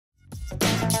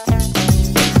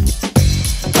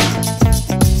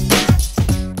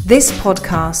This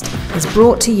podcast is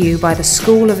brought to you by the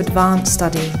School of Advanced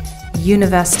Study,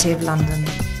 University of London.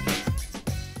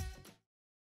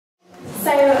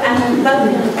 So,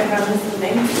 welcome everyone this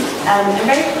evening. I'm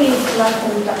very pleased to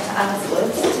welcome Dr. Alice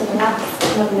Wood to the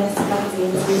last Modernist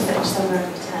magazine's research summer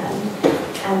of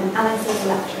term. Alice is a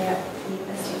lecturer at the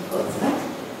University of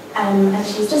Portsmouth, and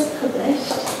she's just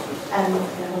published, I'm going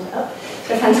to hold it up,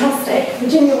 the fantastic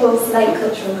Virginia Woolf's Late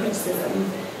Cultural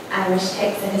Criticism, which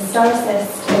takes a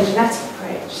historicist and genetic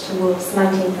approach to Woolf's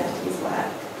 1930s work,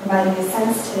 providing a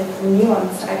sensitive and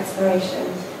nuanced exploration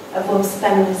of Woolf's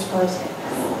feminist politics.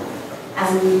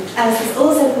 Alice has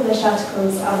also published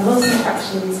articles on Woolf's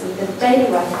interactions with the Daily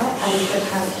Worker and Good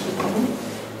Housekeeping,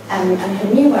 and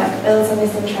her new work builds on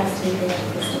this interest in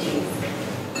theoretical studies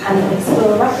and will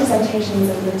explore representations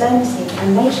of modernity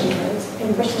and nationhood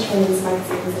in British women's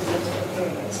magazines of the political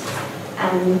period.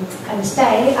 And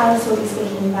today, Alice will be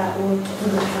speaking about Woolf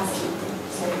and Good Housekeeping,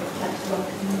 so I'd like to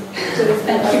welcome you.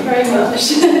 Thank you very much.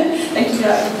 Thank you for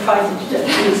that kind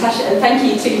introduction, Natasha, and thank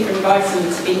you too for inviting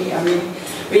me to be here. I'm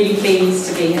really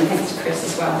pleased to be here, and thanks to Chris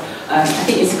as well. I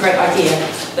think it's a great idea,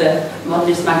 the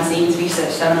Modernist magazine's research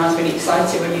seminar. I was really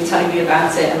excited when you were telling me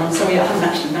about it, and I'm sorry I haven't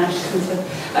actually managed to come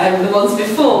to the ones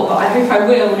before, but I hope I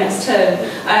will next term.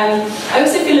 I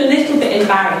also feel a little bit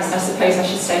embarrassed, I suppose I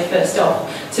should say first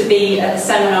off, to be at a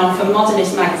seminar for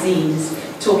Modernist magazines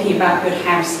talking about good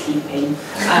housekeeping,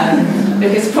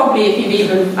 because probably if you've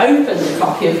even opened a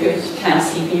copy of Good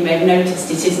Housekeeping, you may have noticed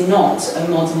it is not a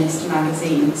Modernist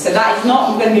magazine. So that is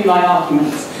not going to be my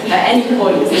argument at any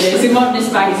point. It's a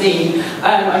Modernist magazine.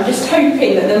 I'm just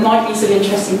hoping that there might be some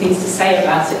interesting things to say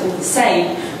about it, or to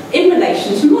say in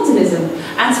relation to modernism,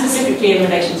 and specifically in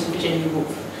relation to Virginia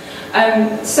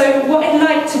Woolf. So what I'd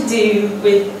like to do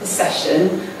with the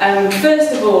session,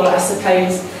 first of all, I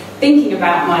suppose, thinking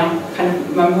about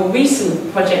my more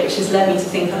recent project, which has led me to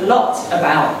think a lot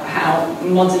about how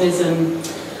modernism,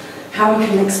 how we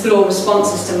can explore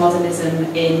responses to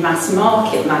modernism in mass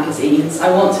market magazines.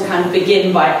 I want to kind of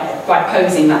begin by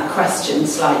posing that question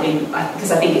slightly,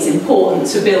 because I think it's important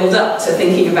to build up to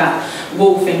thinking about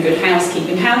Woolf in Good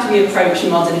Housekeeping. How do we approach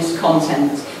modernist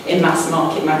content in mass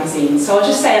market magazines? So I'll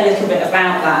just say a little bit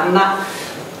about that, and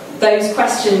those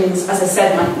questions, as I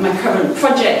said, my current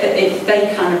project,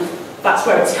 that's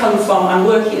where it's come from. I'm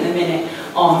working at the minute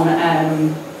on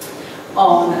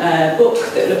a book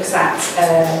that looks at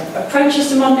approaches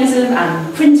to modernism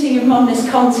and printing of modernist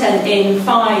content in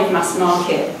 5 mass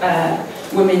market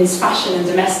women's fashion and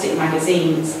domestic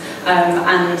magazines.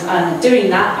 And doing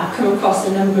that, I've come across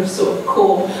a number of sort of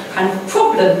core kind of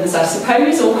problems, I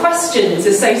suppose, or questions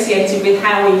associated with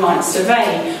how we might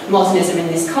survey modernism in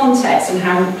this context, and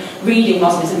how reading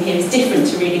modernism here is different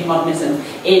to reading modernism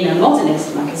in a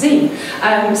modernist magazine.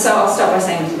 So I'll start by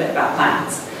saying a little bit about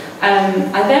that.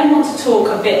 I then want to talk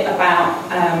a bit about,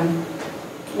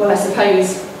 well, I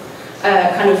suppose,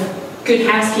 kind of good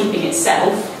housekeeping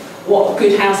itself, what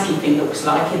good housekeeping looks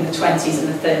like in the 20s and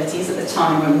the 30s at the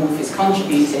time when Woolf is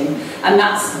contributing. And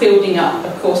that's building up,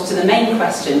 of course, to the main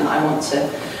question that I want to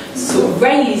sort of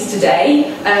raise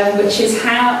today, which is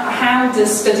how does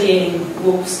studying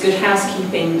Woolf's Good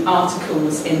Housekeeping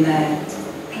articles in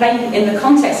the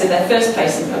context of their first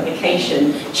place in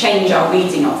publication change our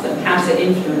reading of them? How does it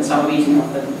influence our reading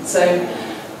of them? So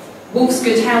Woolf's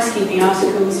Good Housekeeping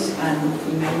articles,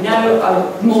 you may know,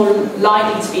 are more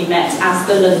likely to be met as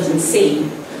the London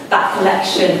Scene. That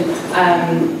collection,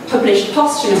 published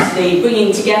posthumously,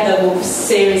 bringing together Woolf's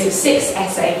series of 6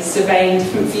 essays surveying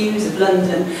different views of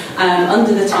London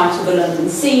under the title The London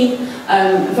Scene.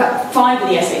 In fact, 5 of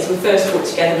the essays were first brought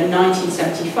together in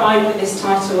 1975 with this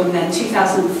title, and then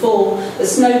 2004 the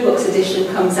Snowbooks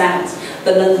edition comes out,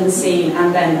 The London Scene,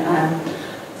 and then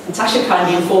Natasha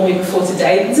kindly informed me before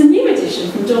today there's a new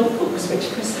edition from Dog Books, which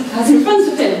Chris has in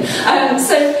front of him.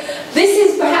 So this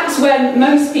is perhaps when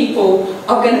most people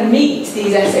are going to meet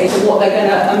these essays, and what they're going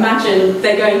to imagine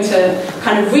they're going to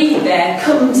kind of read there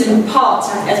comes in part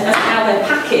as how they're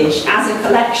packaged as a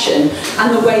collection,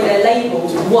 and the way they're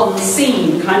labelled one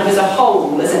scene, kind of as a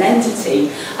whole, as an entity.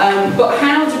 But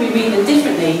how do we read them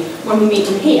differently when we meet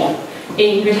them here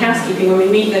in Good Housekeeping, when we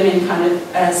meet them in kind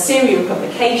of serial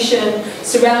publication,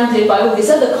 surrounded by all this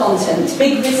other content,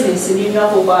 Big Business, a new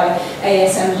novel by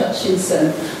A.S.M.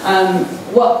 Hutchinson.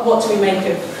 What do we make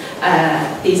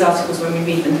of these articles when we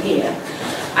read them here?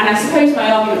 And I suppose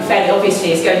my argument fairly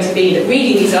obviously is going to be that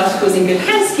reading these articles in Good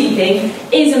Housekeeping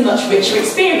is a much richer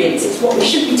experience. It's what we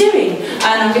should be doing. And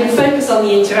I'm going to focus on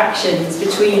the interactions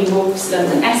between Woolf's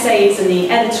London essays and the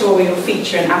editorial,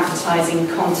 feature and advertising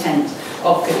content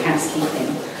of Good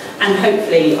Housekeeping. and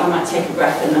hopefully I might take a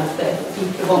breath enough that if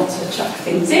people want to chuck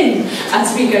things in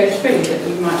as we go through, that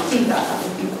we might do that. That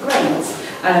would be great.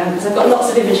 Because I've got lots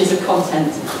of images of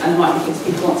content and there might be things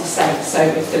people want to say, so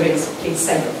if there is, please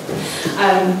say it.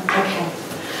 Okay.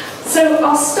 So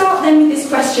I'll start then with this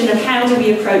question of how do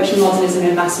we approach modernism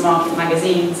in mass market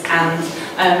magazines, and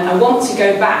I want to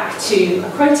go back to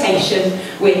a quotation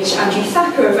which Andrew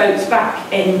Thacker evoked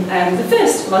back in the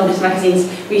first Modernist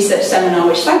Magazine's research seminar,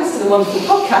 which thanks to the wonderful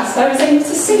podcast I was able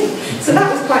to see. So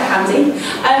that was quite handy.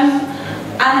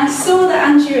 And I saw that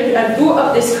Andrew had brought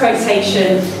up this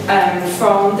quotation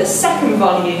from the second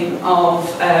volume of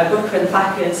Booker and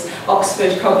Thacker's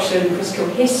Oxford Cultural and Critical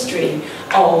History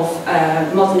of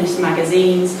Modernist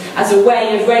Magazines, as a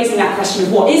way of raising that question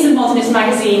of what is a Modernist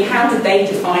magazine, how did they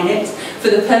define it for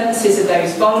the purposes of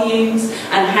those volumes,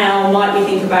 and how might we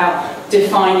think about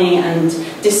defining and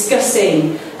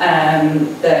discussing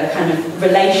the kind of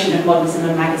relation of modernism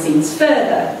and magazines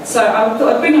further. So I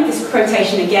thought I'd bring up this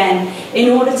quotation again in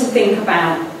order to think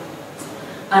about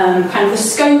kind of the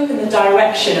scope and the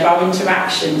direction of our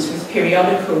interactions with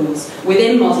periodicals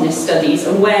within modernist studies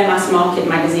and where mass market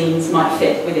magazines might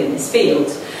fit within this field.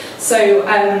 So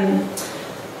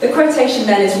the quotation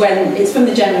then is when it's from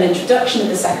the general introduction of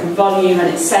the second volume, and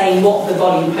it's saying what the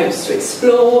volume hopes to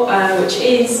explore, which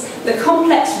is the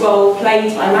complex role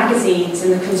played by magazines in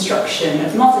the construction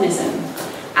of modernism.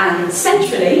 And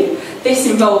centrally, this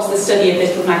involves the study of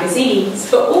little magazines,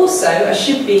 but also, as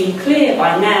should be clear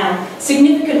by now,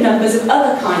 significant numbers of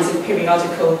other kinds of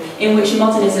periodical in which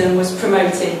modernism was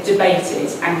promoted, debated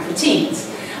and critiqued.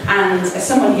 And as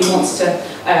someone who wants to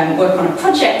work on a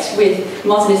project with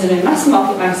modernism in mass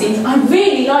market magazines, I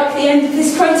really like the end of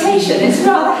this quotation. It's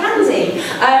rather handy.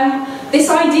 This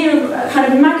idea of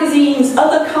kind of magazines,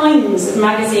 other kinds of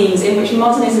magazines in which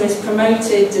modernism is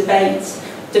promoted,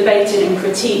 debated and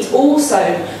critiqued, also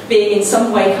being in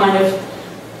some way kind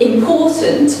of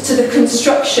important to the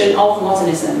construction of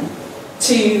modernism,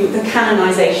 to the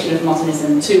canonisation of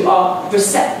modernism, to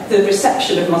the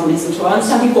reception of modernism, to our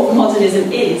understanding of what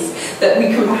modernism is, that we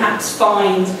can perhaps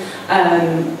find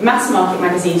mass market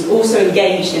magazines also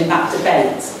engaged in that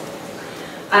debate.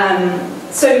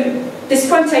 So this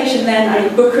quotation then, I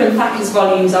mean, Booker and Thacker's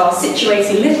volumes are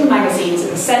situating little magazines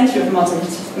at the centre of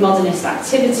modernist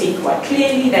activity quite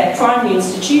clearly. They're primary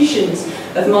institutions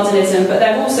of modernism, but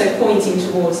they're also pointing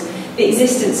towards the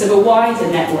existence of a wider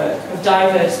network of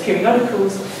diverse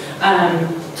periodicals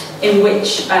in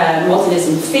which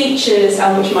modernism features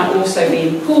and which might also be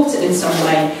important in some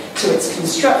way to its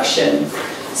construction.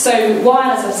 So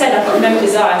while, as I've said, I've got no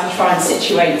desire to try and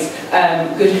situate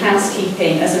Good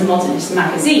Housekeeping as a modernist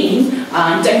magazine,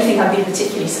 I don't think I'd be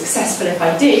particularly successful if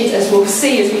I did, as we'll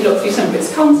see as we look through some of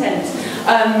its content.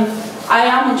 I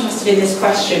am interested in this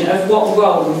question of what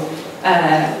role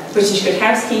British Good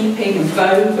Housekeeping and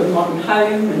Vogue and Modern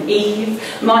Home and Eve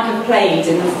might have played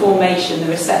in the formation, the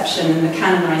reception and the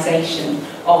canonisation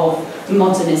of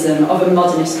modernism, of a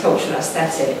modernist cultural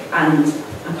aesthetic, and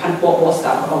kind of what was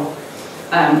that role.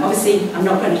 Obviously, I'm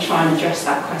not going to try and address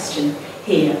that question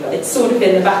here, but it's sort of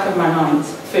in the back of my mind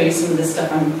through some of the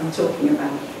stuff I'm talking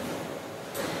about.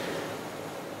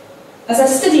 As I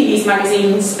study these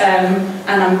magazines,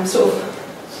 and I'm sort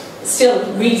of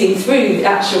still reading through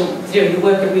doing the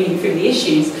work of reading through the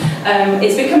issues,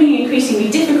 it's becoming increasingly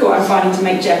difficult, I'm finding, to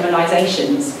make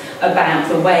generalisations about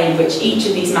the way in which each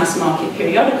of these mass market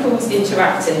periodicals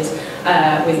interacted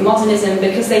with modernism,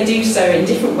 because they do so in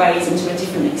different ways and to a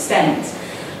different extent.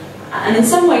 And in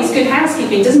some ways, Good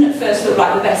Housekeeping doesn't at first look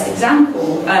like the best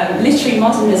example. Literary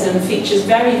modernism features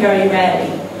very, very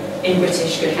rarely in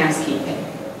British Good Housekeeping.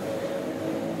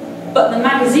 But the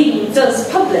magazine does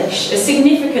publish a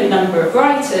significant number of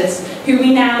writers who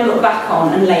we now look back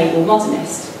on and label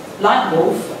modernist, like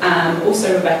Woolf,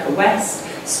 also Rebecca West,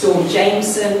 Storm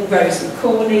Jameson, Rose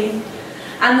Macaulay.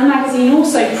 And the magazine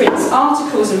also prints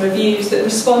articles and reviews that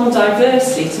respond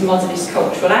diversely to modernist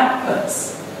cultural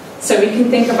outputs. So we can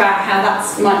think about how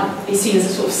that might be seen as a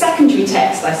sort of secondary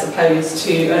text, I suppose,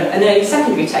 to an early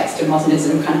secondary text to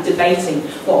modernism, kind of debating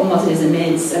what modernism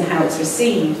is and how it's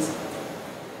received.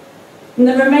 And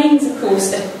there remains, of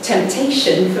course, a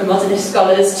temptation for modernist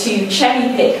scholars to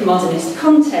cherry-pick modernist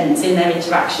content in their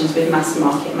interactions with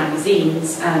mass-market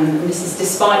magazines. And this is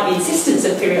despite the insistence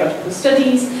of periodical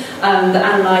studies that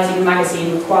analysing a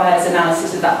magazine requires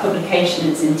analysis of that publication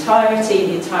in its entirety,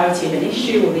 the entirety of an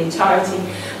issue, or the entirety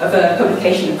of a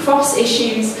publication across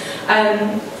issues.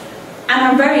 And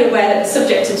I'm very aware that,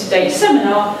 subject to today's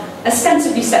seminar,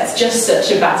 ostensibly sets just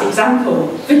such a bad example.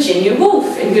 Virginia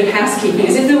Woolf in Good Housekeeping,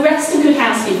 as if the rest of Good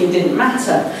Housekeeping didn't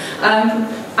matter.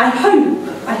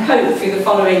 I hope through the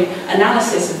following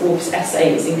analysis of Woolf's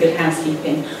essays in Good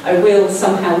Housekeeping, I will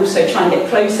somehow also try and get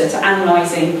closer to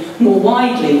analysing more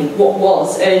widely what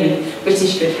was early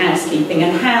British Good Housekeeping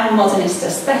and how modernist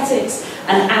aesthetics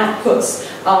and outputs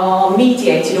are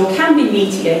mediated or can be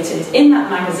mediated in that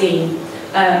magazine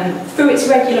through its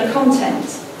regular content,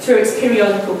 through its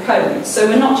periodical code. So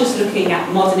we're not just looking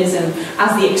at modernism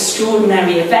as the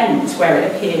extraordinary event where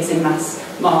it appears in mass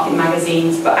market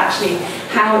magazines, but actually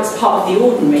how it's part of the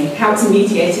ordinary, how it's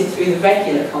mediated through the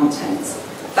regular content.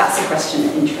 That's a question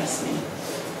that interests me.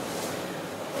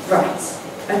 Right,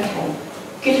 okay,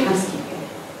 Good Housekeeping.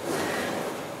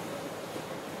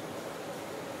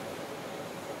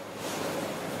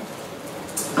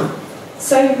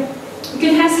 So,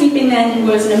 Good Housekeeping then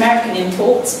was an American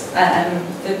import.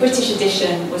 The British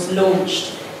edition was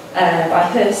launched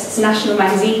by Hearst's National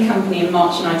Magazine Company in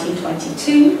March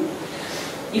 1922.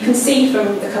 You can see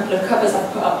from the couple of covers I've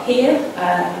put up here,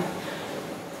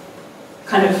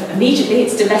 kind of immediately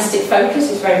its domestic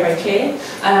focus is very, very clear.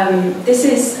 This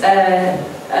is a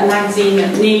magazine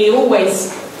that nearly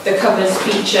always the covers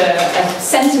feature a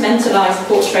sentimentalised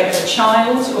portrait of a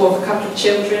child or of a couple of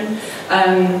children.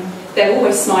 They're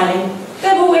always smiling.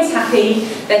 They're always happy,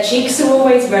 their cheeks are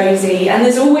always rosy, and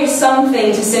there's always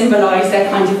something to symbolise their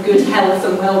kind of good health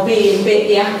and well-being, be it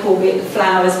the apple, be it the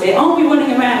flowers, be it, aren't we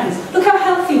running around? Look how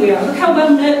healthy we are, look how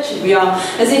well-nurtured we are,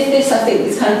 as if this, I think,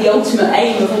 is kind of the ultimate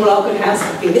aim of all our good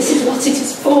housekeeping. This is what it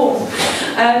is for.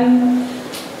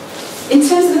 In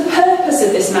terms of the purpose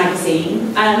of this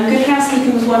magazine, Good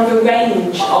Housekeeping was one of a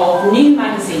range of new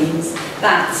magazines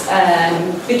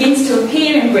that begins to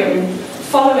appear in Britain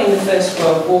following the First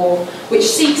World War, which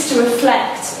seeks to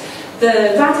reflect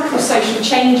the radical social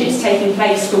changes taking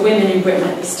place for women in Britain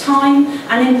at this time,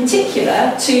 and in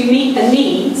particular to meet the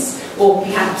needs, or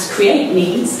perhaps create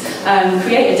needs,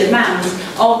 create a demand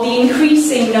of the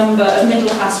increasing number of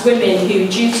middle-class women who,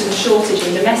 due to the shortage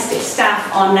of domestic staff,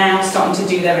 are now starting to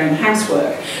do their own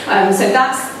housework. So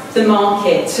that's the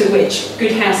market to which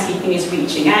Good Housekeeping is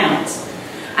reaching out.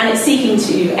 And it's seeking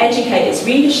to educate its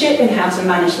readership in how to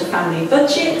manage the family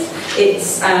budget.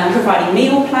 It's providing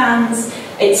meal plans.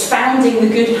 It's founding the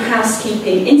Good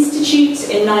Housekeeping Institute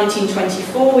in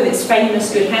 1924 with its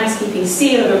famous Good Housekeeping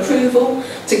seal of approval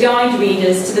to guide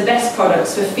readers to the best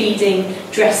products for feeding,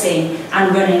 dressing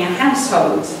and running a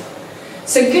household.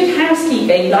 So Good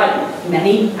Housekeeping, like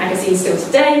many magazines still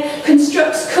today,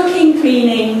 constructs cooking,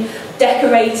 cleaning,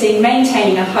 decorating,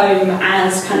 maintaining a home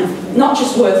as kind of not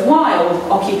just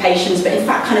worthwhile occupations, but in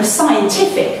fact kind of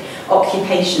scientific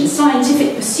occupations,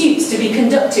 scientific pursuits to be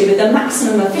conducted with the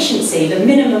maximum efficiency, the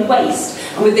minimum waste,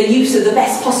 and with the use of the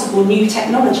best possible new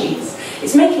technologies.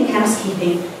 It's making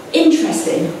housekeeping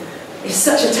interesting, if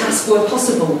such a task were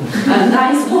possible.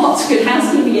 That is what Good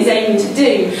Housekeeping is aiming to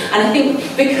do. And I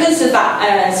think because of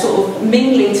that sort of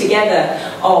mingling together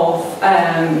of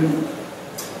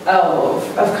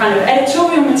kind of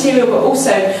editorial material, but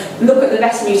also look at the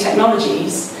best new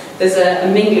technologies, there's a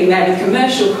mingling there with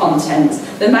commercial content,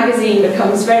 the magazine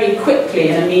becomes very quickly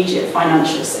an immediate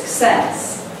financial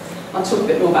success. I'll talk a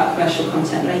bit more about commercial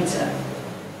content later.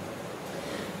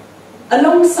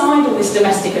 Alongside all this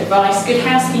domestic advice, Good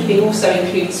Housekeeping also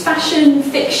includes fashion,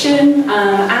 fiction,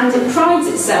 and it prides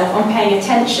itself on paying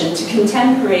attention to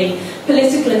contemporary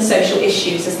political and social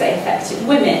issues as they affected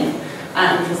women.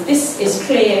 And this is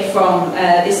clear from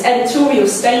this editorial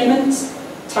statement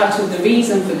titled The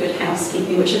Reason for Good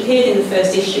Housekeeping, which appeared in the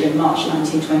first issue in March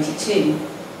 1922.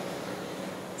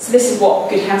 So this is what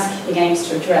Good Housekeeping aims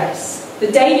to address.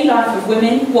 The daily life of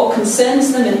women, what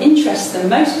concerns them and interests them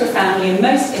most profoundly and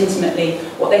most intimately,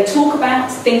 what they talk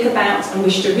about, think about and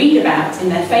wish to read about in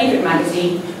their favourite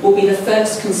magazine will be the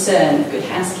first concern of Good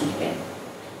Housekeeping.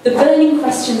 The burning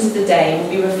questions of the day will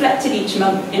be reflected each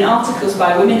month in articles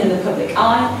by women in the public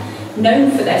eye,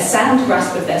 known for their sound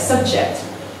grasp of their subject,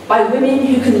 by women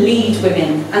who can lead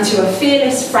women and who are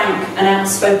fearless, frank and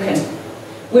outspoken.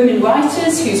 Women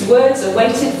writers whose words are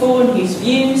waited for and whose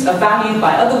views are valued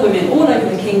by other women all over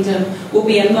the kingdom will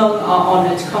be among our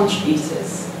honoured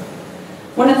contributors.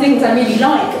 One of the things I really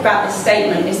like about this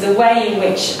statement is the way in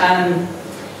which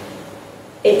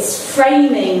it's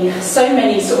framing so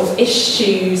many sort of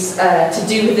issues to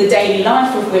do with the daily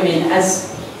life of women as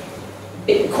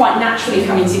quite naturally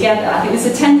coming together. I think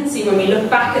there's a tendency when we look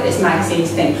back at this magazine to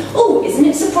think, oh, isn't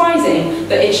it surprising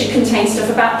that it should contain stuff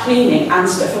about cleaning and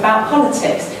stuff about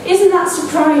politics? Isn't that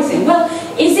surprising? Well,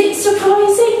 is it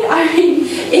surprising? I mean,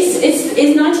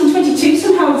 is 1922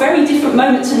 somehow a very different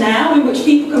different moment to now in which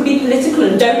people can be political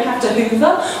and don't have to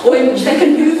hoover, or in which they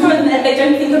can hoover and they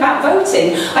don't think about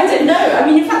voting. I don't know. I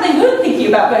mean, in fact, they weren't thinking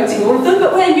about voting, all of them,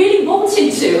 but they really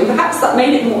wanted to, and perhaps that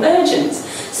made it more urgent.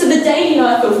 So the daily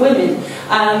life of women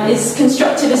is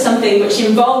constructed as something which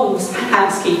involves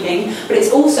housekeeping, but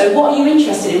it's also what are you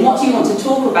interested in, what do you want to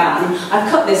talk about? And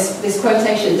I've cut this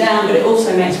quotation down, but it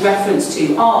also makes reference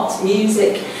to art,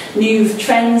 music, new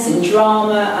trends in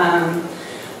drama,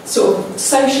 sort of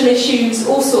social issues,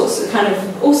 all sorts of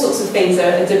things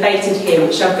are debated here,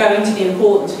 which are going to be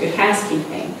important to good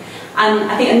housekeeping.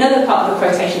 And I think another part of the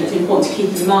quotation that's important to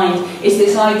keep in mind is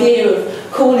this idea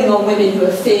of calling on women who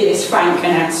are fearless, frank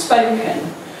and outspoken.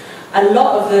 A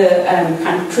lot of the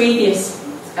kind of previous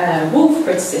Woolf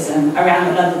criticism around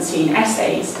the London scene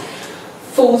essays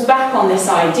falls back on this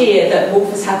idea that Woolf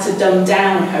has had to dumb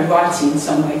down her writing in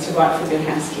some way to write for Good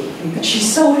Housekeeping, but she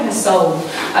sold her soul,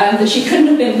 that she couldn't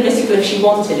have been political if she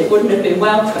wanted, it wouldn't have been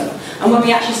welcome. And when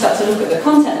we actually start to look at the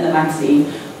content of the magazine,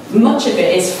 much of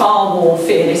it is far more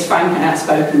fearless, frank and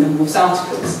outspoken than Woolf's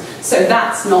articles. So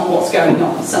that's not what's going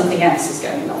on, something else is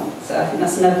going on. So I think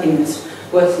that's another thing that's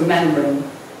worth remembering.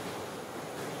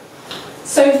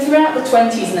 So throughout the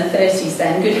 20s and the 30s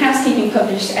then, Good Housekeeping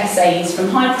published essays from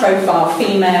high-profile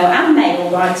female and male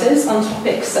writers on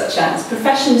topics such as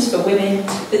professions for women,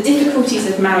 the difficulties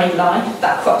of married life,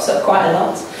 that crops up quite a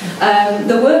lot,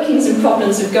 the workings and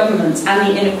problems of government and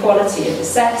the inequality of the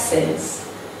sexes.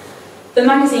 The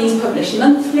magazine is published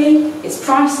monthly, it's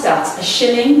priced at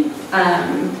 £1,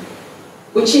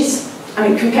 which is, I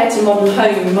mean, compared to Modern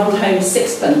Home is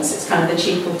sixpence, it's kind of the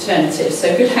cheap alternative.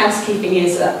 So Good Housekeeping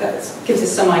is, that gives us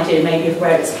some idea maybe of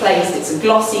where it's placed. It's a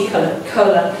glossy colour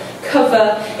cover.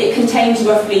 It contains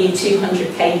roughly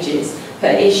 200 pages per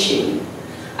issue.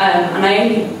 And I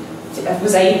only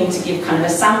was able to give kind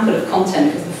of a sample of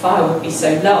content because the file would be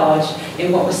so large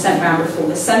in what was sent around before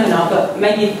the seminar, but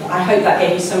maybe I hope that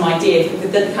gave you some idea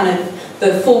of the kind of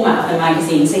the format of the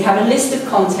magazine. So you have a list of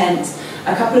content,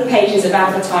 a couple of pages of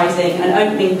advertising, an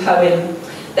opening poem,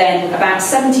 then about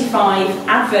 75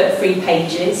 advert-free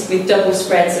pages with double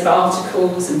spreads of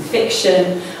articles and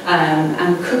fiction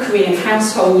and cookery and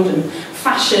household and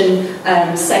fashion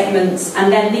segments,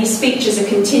 and then these features are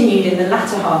continued in the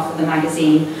latter half of the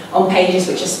magazine on pages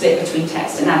which are split between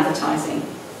text and advertising.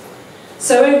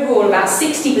 So overall, about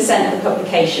 60% of the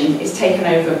publication is taken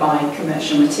over by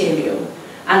commercial material.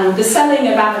 And the selling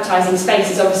of advertising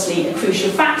space is obviously a crucial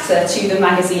factor to the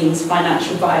magazine's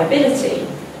financial viability.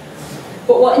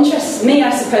 But what interests me,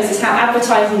 I suppose, is how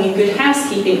advertising in Good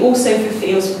Housekeeping also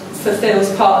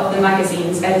fulfills part of the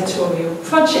magazine's editorial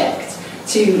project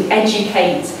to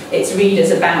educate its readers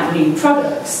about new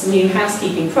products, new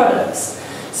housekeeping products.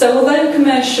 So although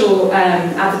commercial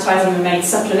advertising remains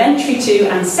supplementary to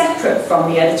and separate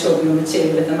from the editorial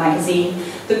material of the magazine,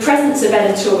 the presence of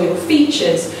editorial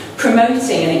features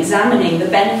promoting and examining the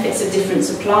benefits of different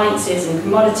appliances and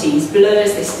commodities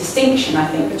blurs this distinction, I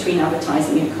think, between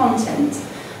advertising and content.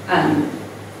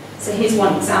 So here's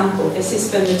one example. This is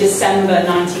from the December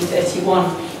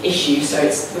 1931 issue, so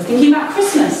we're thinking about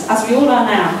Christmas, as we all are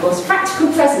now, of course.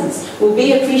 Practical presents will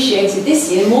be appreciated this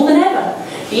year more than ever.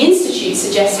 The Institute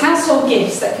suggests household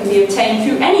gifts that can be obtained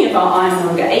through any of our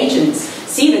ironmonger agents.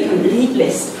 See the complete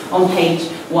list on page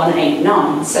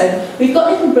 189. So we've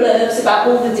got little blurbs about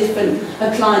all the different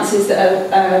appliances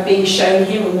that are being shown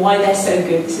here and why they're so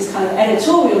good. This is kind of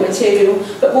editorial material,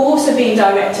 but we're also being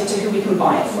directed to who we can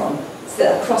buy it from. It's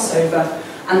a crossover,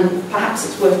 and perhaps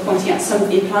it's worth pointing out some of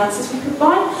the appliances we could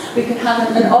buy. We could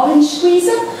have an orange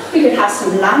squeezer, we could have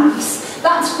some lamps.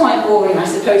 That's quite boring, I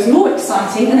suppose. More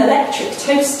exciting, an electric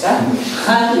toaster.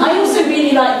 I also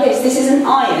really like this. This is an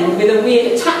iron with a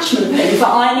weird attachment pin for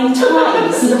ironing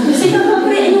ties. So you can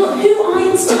put it in your, who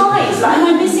irons ties? Like,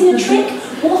 am I missing a trick?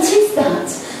 What is that?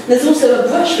 There's also a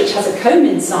brush which has a comb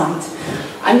inside.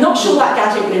 I'm not sure that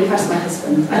gadget would impress my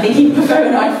husband. I think he'd prefer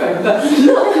an iPhone, but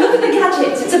look at the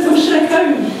gadget. It's a brush and a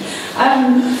comb.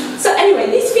 So anyway,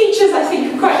 these features I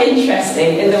think are quite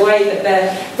interesting in the way that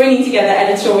they're bringing together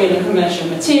editorial and commercial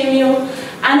material.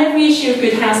 And every issue of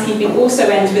Good Housekeeping also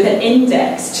ends with an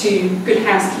index to Good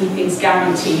Housekeeping's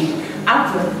guaranteed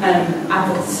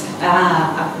adverts.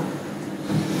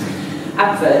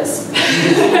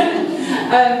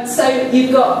 So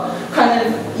you've got kind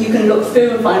of, you can look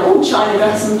through and find, oh, china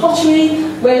glass and pottery,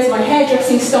 where's my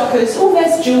hairdressing stockers, oh,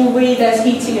 there's jewellery, there's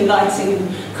heating and lighting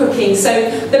and cooking. So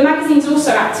the magazine's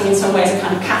also acting in some ways a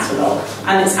kind of catalogue,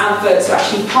 and its adverts are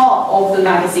actually part of the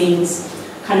magazine's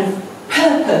kind of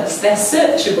purpose, they're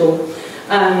searchable.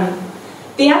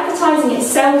 The advertising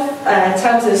itself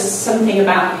tells us something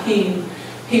about who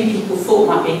people thought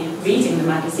might be reading the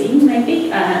magazine,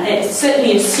 maybe. It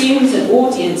certainly assumes an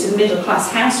audience of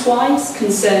middle-class housewives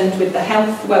concerned with the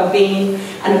health, well-being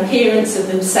and appearance of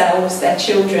themselves, their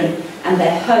children and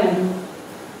their home.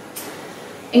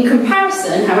 In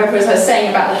comparison, however, as I was saying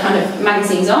about the kind of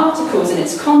magazine's articles and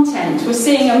its content, we're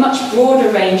seeing a much broader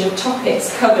range of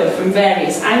topics covered from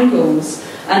various angles,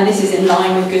 and this is in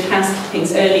line with Good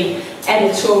Housekeeping's early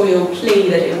editorial plea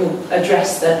that it will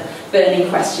address the burning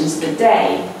questions of the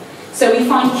day. So we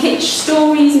find kitsch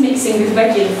stories mixing with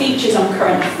regular features on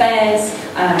current affairs.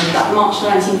 That March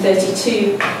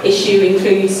 1932 issue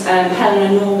includes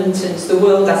Helena Normanton's The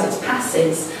World as It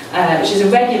Passes, which is a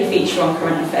regular feature on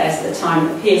current affairs at the time.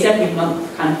 It appears every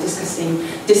month, kind of discussing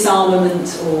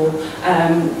disarmament or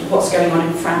what's going on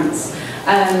in France.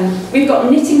 We've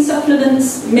got knitting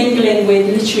supplements mingling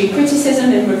with literary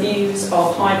criticism and reviews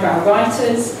of highbrow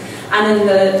writers. And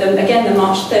in again, the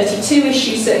March 32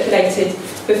 issue circulated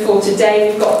before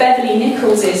today, we've got Beverly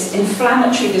Nichols's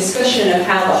inflammatory discussion of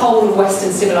how the whole of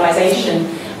Western civilization,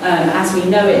 as we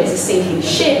know it, is a sinking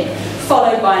ship,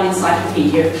 followed by an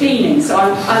encyclopedia of cleaning. So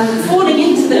I'm falling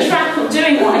into the trap of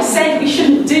doing what I said we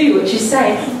shouldn't do, which is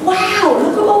say, wow,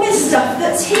 look at all this stuff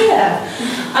that's here.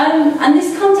 And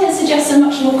this content suggests a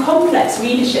much more complex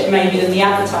readership maybe than the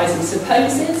advertising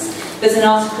supposes. There's an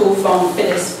article from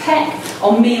Phyllis Peck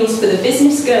on meals for the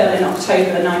business girl in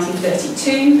October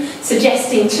 1932,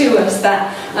 suggesting to us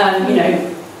that,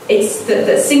 it's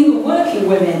that single working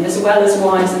women, as well as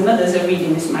wives and mothers, are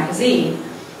reading this magazine.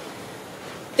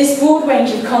 This broad range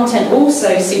of content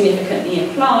also significantly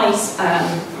implies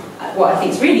what I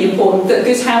think is really important, that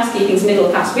Good Housekeeping's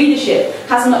middle-class readership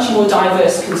has much more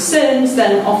diverse concerns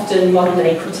than often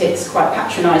modern-day critics quite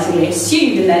patronisingly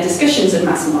assume in their discussions of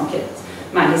mass-market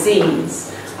magazines.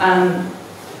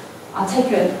 I'll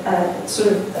take a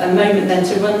sort of a moment then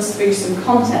to run through some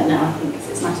content now, I think, because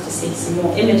it's nice to see some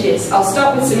more images. I'll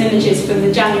start with some images from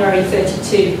the January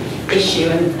 32 issue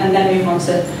and then move on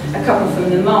to a couple from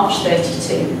the March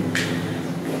 32.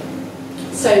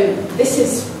 So this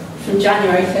is from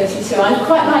January 32. I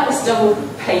quite like this double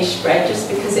page spread just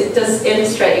because it does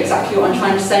illustrate exactly what I'm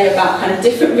trying to say about kind of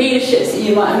different readerships that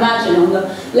you might imagine. On the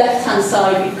left-hand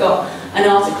side, we've got an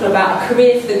article about a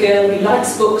career for the girl who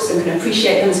likes books and can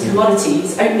appreciate them as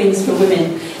commodities, openings for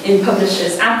women in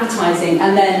publishers' advertising,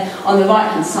 and then on the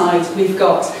right-hand side we've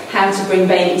got how to bring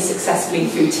babies successfully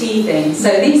through teething. So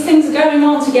these things are going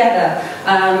on together,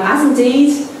 as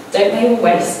indeed don't they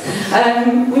always.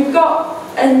 We've got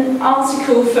an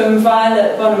article from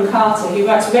Violet Bonham Carter, who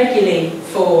writes regularly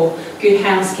for Good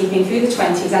Housekeeping through the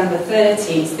 20s and the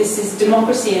 30s. This is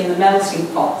Democracy in the Melting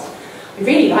Pot. I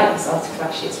really like this article,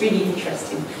 actually. It's really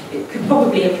interesting. It could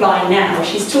probably apply now.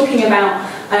 She's talking about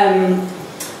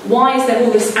why is there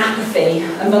all this apathy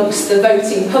amongst the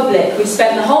voting public? We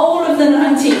spent the whole of the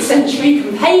 19th century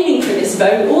campaigning for this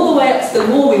vote, all the way up to the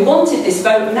war. We wanted this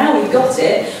vote, and now we've got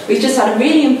it. We've just had a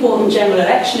really important general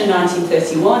election in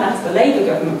 1931 after the Labour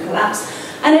government collapsed,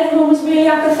 and everyone was really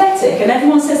apathetic, and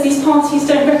everyone says these parties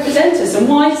don't represent us, and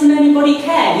why doesn't anybody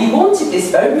care? You wanted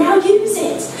this vote, now use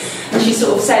it. And she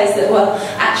sort of says that, well,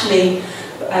 actually,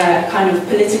 kind of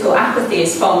political apathy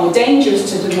is far more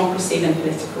dangerous to democracy than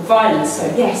political violence. So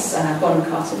yes, Bonham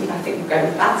Carter, I think we'll go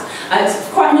with that. It's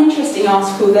quite an interesting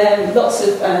article there. Lots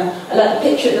of, like the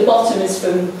picture at the bottom is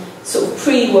from sort of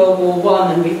pre-World War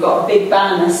I, and we've got a big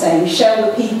banner saying, "Shall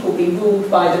the people be ruled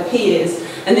by the peers?"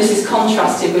 And this is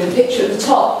contrasted with a picture at the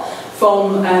top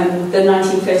from the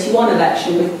 1931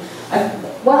 election with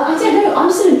well, I don't know,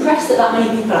 I'm still impressed that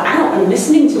many people are out and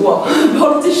listening to what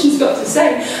politicians got to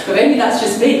say, but maybe that's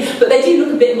just me. But they do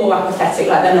look a bit more apathetic,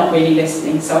 like they're not really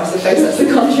listening, so I suppose that's the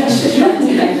contrast you're trying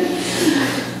to make.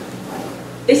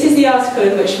 This is the article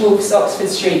in which Woolf's Oxford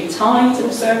Street Tide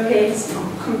also appears. I'll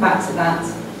come back to that.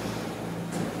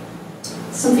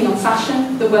 Something on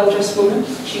fashion, the well-dressed woman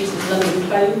chooses London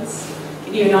clothes.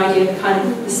 Give you an idea of kind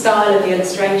of the style of the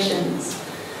illustrations.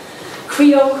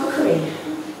 Creole cookery.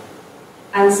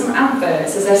 And some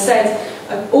adverts, as I said,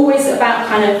 always about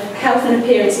kind of health and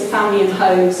appearance of family and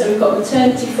home. So we've got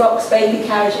maternity frocks, baby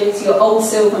carriages, your old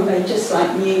silver made just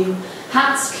like new,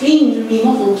 hats cleaned and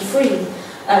remodelled free,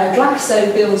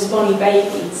 Glaxo builds bonny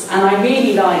babies. And I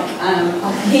really like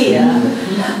up here,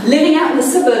 living out in the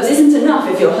suburbs isn't enough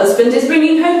if your husband is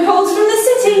bringing home colds from the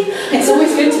city. It's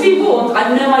always good to be warned. I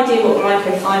have no idea what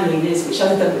glycothylamine is, which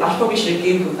I probably should have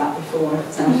googled that before.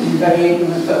 It sounds very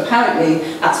ignorant, but apparently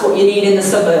that's what you need in the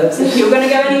suburbs. If you're going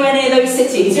to go anywhere near those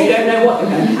cities, you don't know what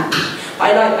you're going to catch.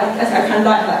 I kind of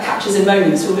like that captures a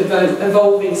moment, sort of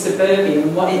evolving suburbia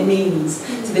and what it means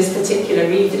to this particular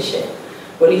readership,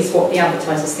 or at least what the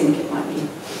advertisers think it might be.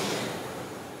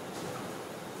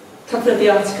 couple of the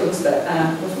articles that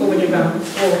were forwarded around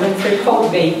before went through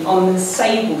Colby on the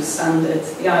Sable standard,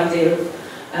 the idea of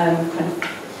kind of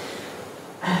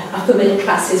upper middle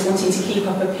classes wanting to keep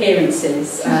up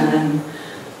appearances, and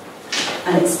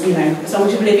it's, you know, as long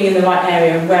as you're living in the right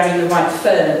area and wearing the right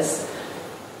furs,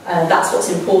 that's what's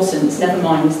important, never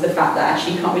mind the fact that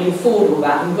actually you can't really afford all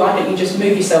that, and why don't you just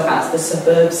move yourself out to the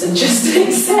suburbs and just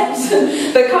accept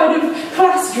the kind of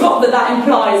class drop that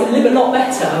implies and live a lot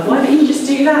better? Why don't you just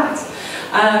do that?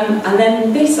 And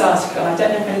then this article, I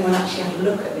don't know if anyone actually had a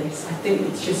look at this. I think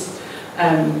it's just,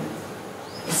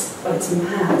 it's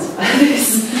mad.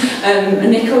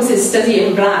 Nichols' study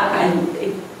in black, and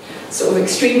sort of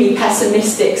extremely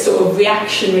pessimistic, sort of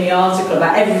reactionary article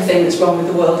about everything that's wrong with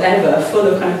the world ever, full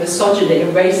of kind of misogyny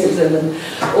and racism and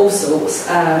all sorts.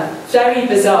 Very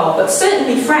bizarre, but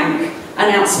certainly frank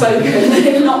and outspoken,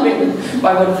 if not written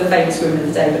by one of the famous women of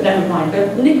the day, but never mind.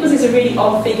 But Nichols is a really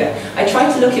odd figure. I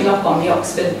tried to look him up on the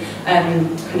Oxford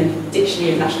kind of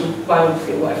Dictionary of National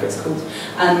Biography, or whatever it's called,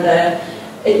 and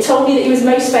it told me that he was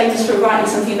most famous for writing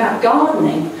something about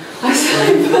gardening. I was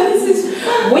like, this is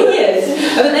weird.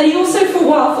 And then he also for a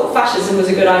while thought fascism was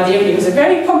a good idea, and he was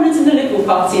very prominent in the Liberal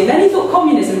Party, and then he thought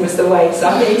communism was the way. So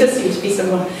I think he does seem to be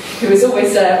someone who is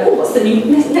always, oh, what's the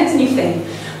next new thing?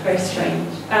 Very strange.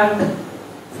 I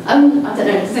don't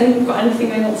know, has anyone got anything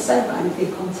they want to say about any of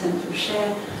the content, or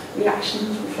share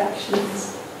reactions,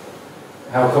 reflections?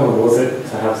 How common was it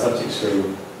to have such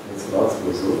extreme political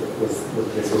articles? Was the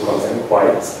political content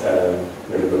quite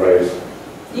middle of the road?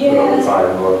 Yeah. A lot of the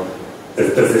time, or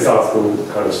does this article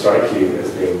kind of strike you as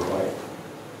being quite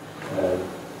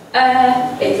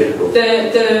difficult?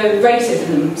 The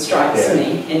racism strikes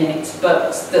me in it,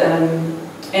 but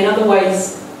in other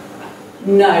ways,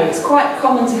 no. It's quite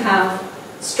common to have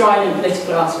strident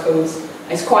political articles.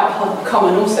 It's quite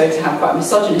common also to have quite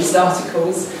misogynist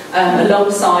articles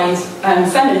alongside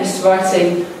feminists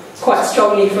writing quite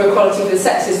strongly for equality for the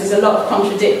sexes. There's a lot of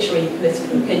contradictory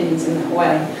political opinions in that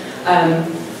way.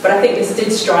 But I think this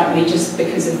did strike me just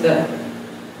because of the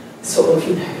sort of,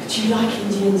 you know, do you like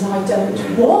Indians? I don't.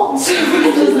 What?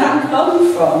 Where does that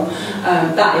come from?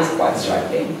 That is quite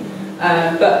striking.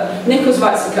 But Nichols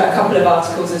writes a couple of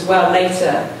articles as well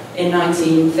later in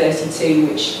 1932,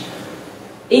 which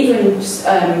even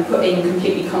put in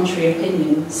completely contrary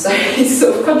opinions. So he's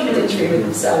sort of contradictory with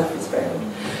himself. It's very odd.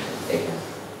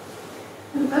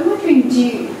 I'm wondering,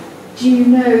 do you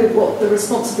know what the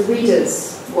response of the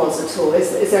readers was at all?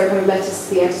 Is there a kind of letters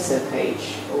to the editor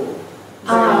page? Or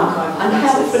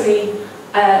unhelpfully,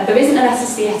 there isn't a letters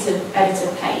to the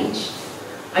editor page.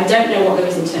 I don't know what there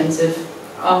is in terms of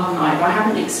archive. I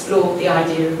haven't explored the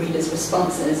idea of readers'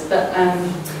 responses, but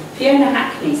Fiona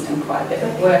Hackney's done quite a bit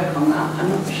of work on that. I'm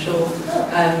not sure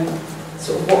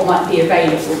sort of what might be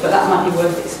available, but that might be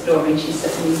worth exploring. She's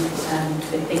certainly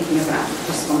been thinking about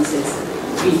responses,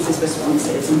 readers'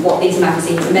 responses, and what these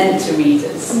magazines meant to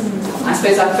readers. I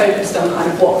suppose I focused on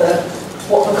kind of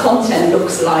what the content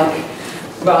looks like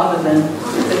rather than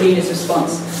the reader's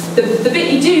response. The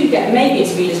bit you do get, maybe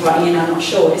it's readers writing in, I'm not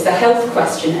sure, is the health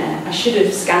questionnaire. I should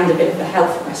have scanned a bit of the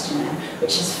health questionnaire,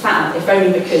 which is fab, if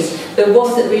only because the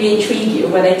ones that really intrigue you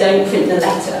are where they don't print the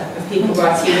letter of people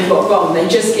writing you've got wrong. They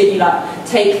just give you like,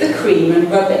 take the cream and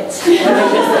rub it.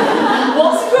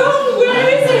 What's wrong? Where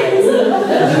is it?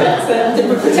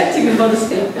 We're protecting the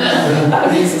modesty. That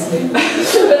amuses me.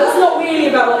 But that's not really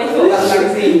about what they thought about the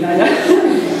magazine, I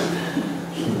know.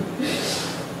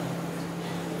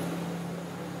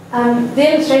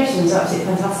 The illustrations are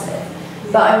absolutely fantastic,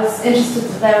 but I was interested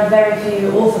that there are very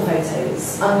few author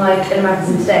photos, unlike in a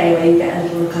magazine today where you get a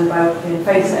little kind of biography and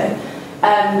photo,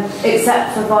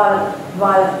 except for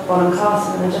Violet Bonham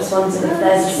Carter, and I just wondered if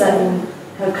there's a certain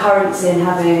kind of currency in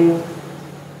having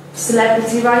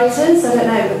celebrity writers. I don't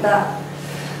know, but that...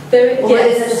 Or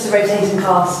is it just a rotating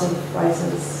cast of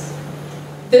writers?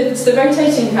 It's the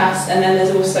rotating cast, and then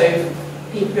there's also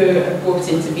people who are brought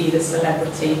in to be the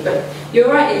celebrity. But you're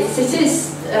right, it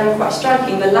is quite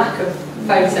striking, the lack of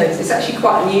photos. It's actually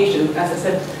quite unusual. As I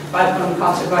said, Violet Bonham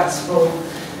Carter writes for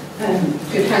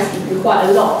Good Housekeeping quite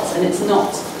a lot, and it's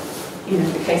not, you know,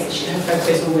 the case that her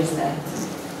photos always there.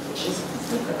 Which is,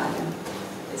 let's look at that again.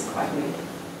 It's quite weird.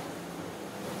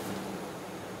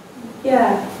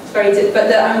 Yeah, it's very good. But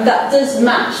that does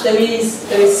match. There is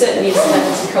certainly a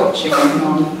celebrity culture going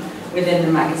on within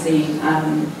the magazine.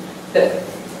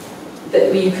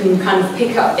 That you can kind of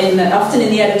pick up often in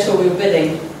the editorial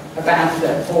billing about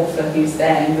the author who's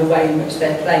there and the way in which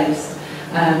they're placed,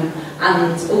 and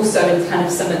also in kind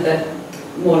of some of the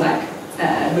more like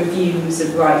reviews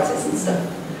of writers and stuff.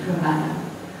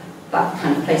 that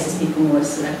kind of places people more as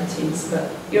celebrities.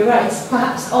 But you're right, it's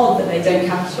perhaps odd that they don't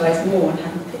capitalise more on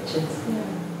having pictures. Yeah.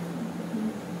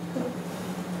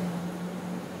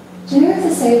 Do you know if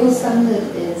the Sable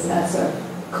standard is a sort of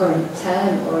current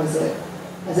term, or has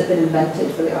it been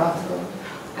invented for the article?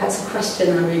 That's a question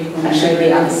I really want to know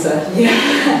the answer.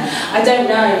 Yeah, I don't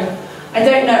know. I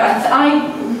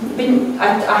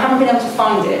haven't been able to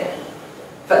find it,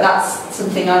 but that's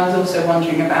something I was also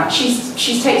wondering about.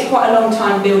 She's taken quite a long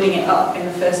time building it up in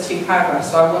the first 2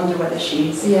 paragraphs, so I wonder whether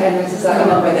she's come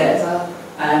up with it.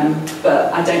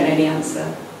 But I don't know the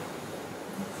answer.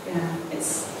 Yeah,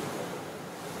 it's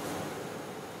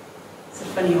a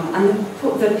funny one, and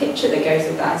the picture that goes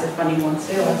with that is a funny one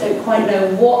too. I don't quite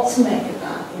know what to make of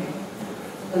that.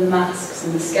 The masks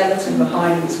and the skeleton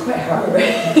behind is quite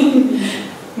harrowing.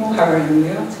 More harrowing than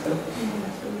the article.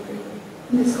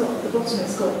 And it's got, at the bottom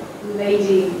it's got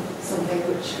Lady something,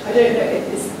 which I don't know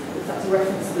if that's a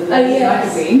reference to the Lady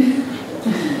magazine.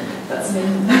 That's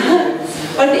an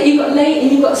Well, you've got lady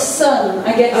and you've got son,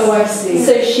 I guess. Oh, I see.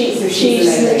 So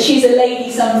she's a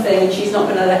lady something, and she's not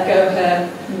going to let go of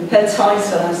her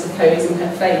title, I suppose, and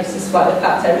her face, despite the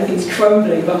fact everything's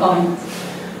crumbling behind.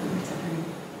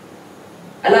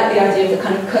 I like the idea of the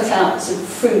kind of cutouts of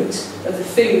fruit, of the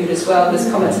food as well. There's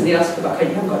comments in the article about how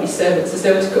you haven't got any servants, there's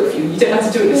no one to cook for you, you don't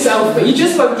have to do it yourself, but you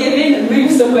just won't give in and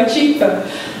move somewhere cheaper.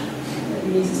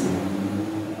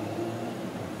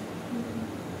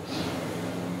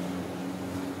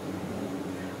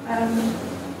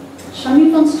 Shall I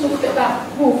move on to talk a bit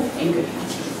about Woolf in Good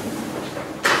Housekeeping?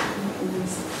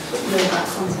 More about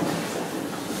content.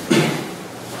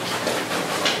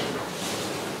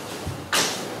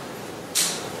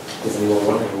 Does anyone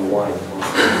want any wine?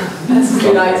 That's a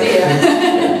good idea.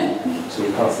 Should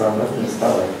we pass around that in the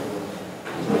spelling?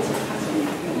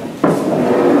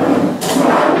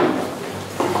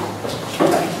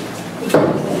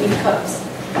 Cups.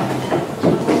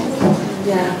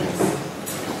 Yeah.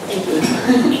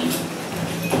 Thank you.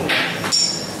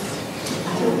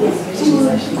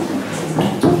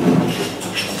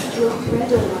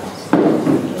 red or white?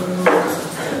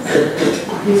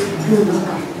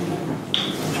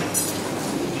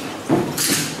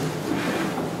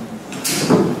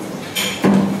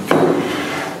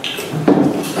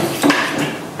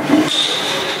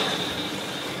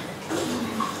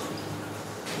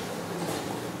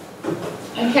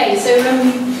 Okay, so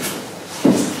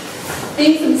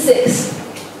these are the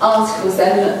 6 articles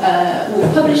then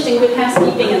were published in Good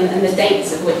Housekeeping and the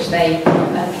dates at which they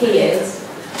appeared.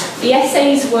 The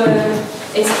essays were,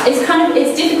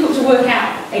 it's difficult to work out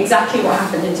exactly what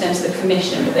happened in terms of the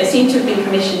commission, but they seem to have been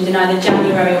commissioned in either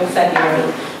January or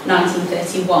February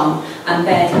 1931, and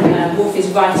then Woolf is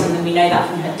writing them, we know that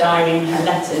from her diary and her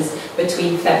letters,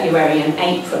 between February and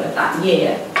April of that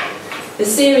year. The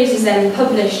series is then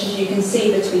published, as you can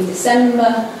see, between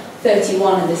December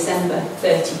 31 and December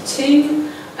 32.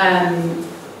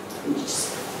 Just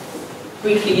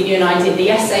briefly give you an idea of the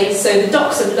essays. So the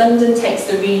Docks of London takes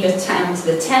the reader down to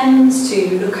the Thames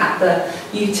to look at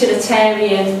the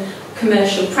utilitarian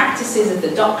commercial practices of the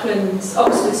Docklands,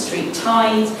 Oxford Street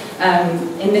Tide.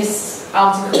 In this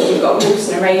article we've got Woolf's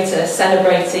narrator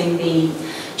celebrating the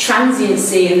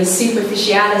transiency and the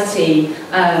superficiality,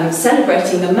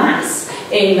 celebrating the mass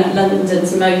in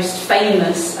London's most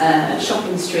famous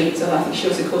shopping street, or I think she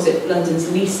also calls it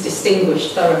London's least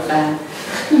distinguished thoroughfare.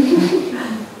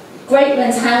 Great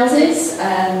Men's Houses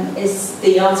is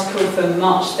the article from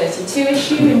March 32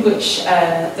 issue, in which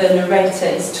the narrator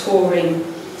is touring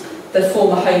the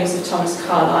former homes of Thomas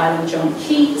Carlyle and John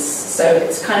Keats, so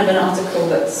it's kind of an article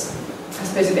that's, I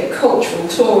suppose, a bit cultural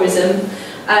tourism.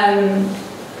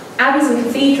 Abbeys and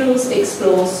Cathedrals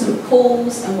explores St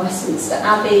Paul's and Westminster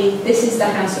Abbey. This is the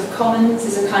House of Commons,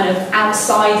 is a kind of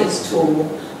outsider's tour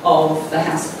of the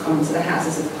House of Commons, of the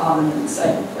Houses of Parliament. So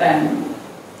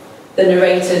the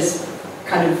narrator's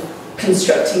kind of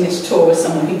constructing this tour as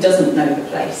someone who doesn't know the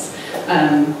place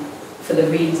for the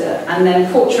reader. And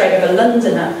then Portrait of a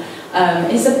Londoner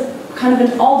is a kind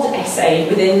of an odd essay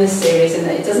within the series, in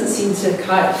that it doesn't seem to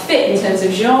kind of fit in terms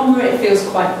of genre. It feels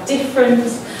quite different.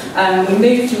 We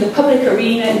moved from the public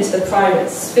arena into the private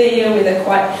sphere with a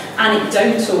quite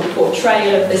anecdotal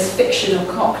portrayal of this fictional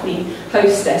Cockney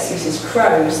hostess, Mrs.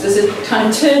 Crowe. So there's a kind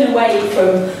of turn away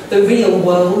from the real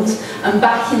world and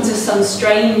back into some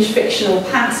strange fictional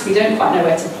past we don't quite know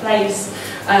where to place.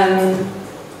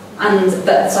 And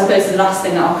that's, I suppose, the last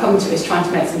thing that I'll come to is trying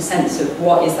to make some sense of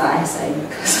what is that essay,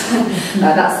 because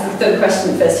that's the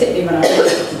question that first hit me when I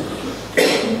read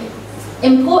it.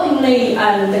 Importantly,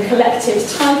 the collective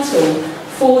title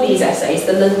for these essays,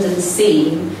 the London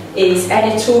scene, is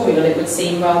editorial, it would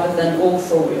seem, rather than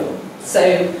authorial.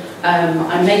 So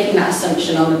I'm making that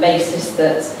assumption on the basis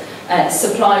that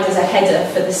supplied as a header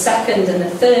for the second and the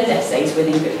third essays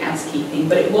within Good Housekeeping,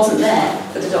 but it wasn't there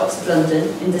for the Docks of London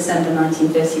in December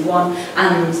 1931,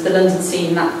 and the London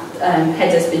scene, that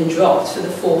header's been dropped for the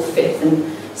fourth, fifth and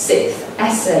sixth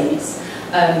essays.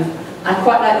 I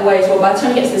quite like the way as well, by the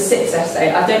time you get to the sixth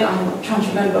essay, I'm trying to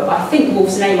remember, but I think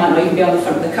Woolf's name might not even be on the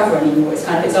front of the cover anymore. It's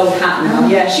kind of its old hat now.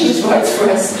 Yeah, she just writes for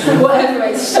us. Whatever,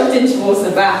 it's shoved in towards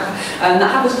the back. That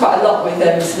happens quite a lot with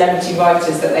celebrity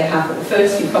writers that they have, but the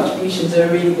first few contributions are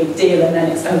a really big deal, and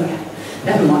then it's, oh yeah,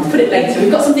 never mind, put it later.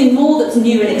 We've got something more that's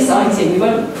new and exciting. We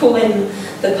won't pull in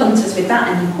the punters with that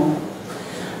anymore.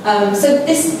 So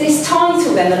this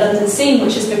title then, the London scene,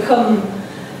 which has become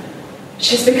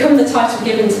the title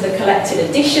given to the collected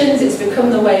editions. It's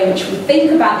become the way in which we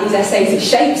think about these essays. It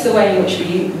shapes the way in which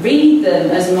we read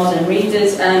them as modern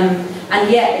readers, and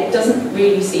yet it doesn't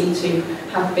really seem to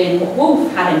have been what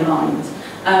Woolf had in mind.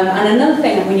 And another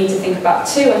thing that we need to think about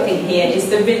too, I think, here is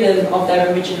the rhythm of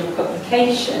their original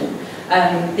publication.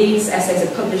 These essays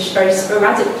are published very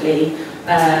sporadically,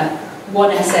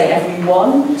 one essay every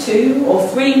 1, 2 or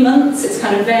 3 months. It's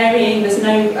kind of varying. There's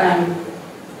no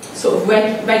sort of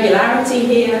regularity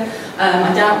here.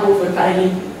 I doubt Woolf would have had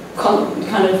any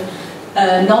kind of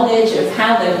knowledge of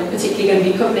how they were particularly going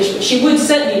to be published, but she would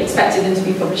certainly have expected them to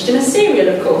be published in a serial,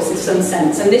 of course, in some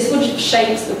sense, and this would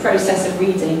shape the process of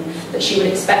reading that she would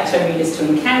expect her readers to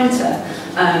encounter.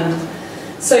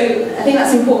 So I think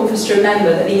that's important for us to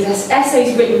remember, that these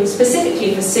essays written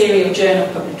specifically for serial journal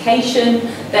publication,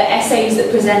 they're essays that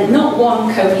present not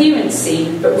one coherent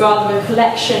scene, but rather a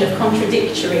collection of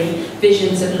contradictory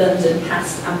visions of London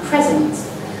past and present.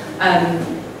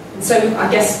 So I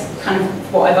guess kind of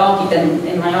what I've argued then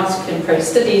in my article in Pro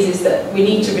Studies is that we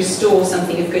need to restore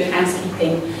something of good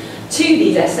housekeeping to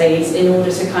these essays in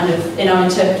order to kind of, in our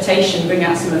interpretation, bring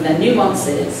out some of their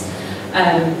nuances.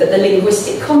 That the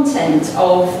linguistic content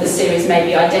of the series may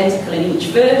be identical in each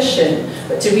version,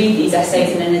 but to read these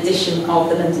essays in an edition of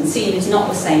the London scene is not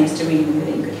the same as to read them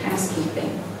within Good Housekeeping.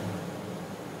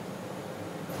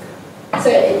 So,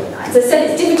 as I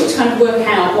said, it's difficult to kind of work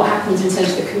out what happens in terms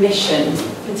of the commission,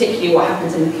 particularly what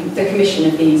happens in the commission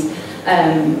of these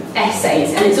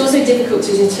essays, and it's also difficult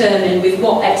to determine with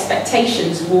what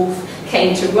expectations Woolf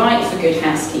came to write for Good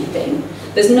Housekeeping.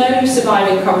 There's no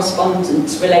surviving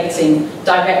correspondence relating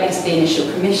directly to the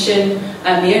initial commission.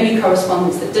 The only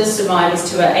correspondence that does survive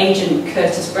is to her agent,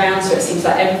 Curtis Brown, so it seems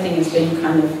like everything has been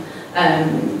kind of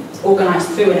organised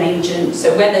through an agent.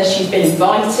 So whether she's been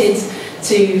invited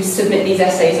to submit these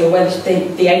essays or whether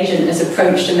the agent has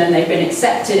approached and then they've been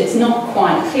accepted, it's not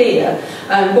quite clear.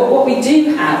 But what we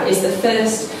do have is the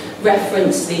first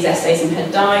reference to these essays in her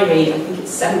diary. I think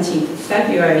it's 17th of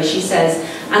February. She says,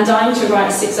 "And I'm to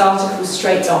write 6 articles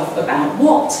straight off about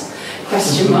what?"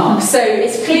 Question mark. So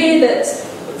it's clear that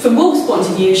from Woolf's point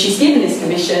of view, she's given this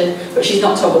commission, but she's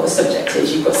not told what the subject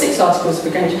is. You've got 6 articles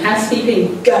for going to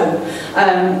housekeeping, go.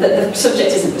 That the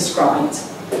subject isn't prescribed.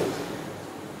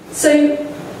 So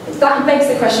that begs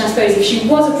the question, I suppose, if she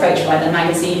was approached by the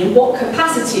magazine, in what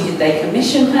capacity did they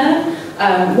commission her?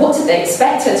 What did they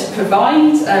expect her to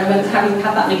provide when having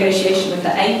had that negotiation with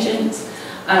her agent?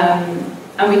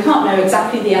 And we can't know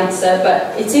exactly the answer,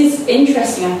 but it is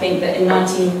interesting, I think, that in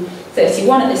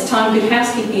 1931, at this time, Good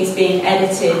Housekeeping is being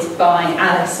edited by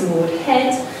Alice Maud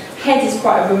Head. Head is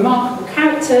quite a remarkable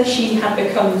character. She had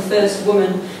become the first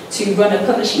woman to run a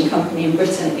publishing company in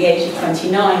Britain at the age of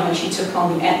 29 when she took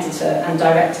on the editor and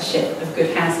directorship of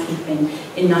Good Housekeeping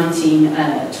in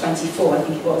 1924, I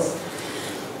think it was.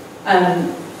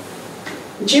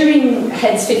 During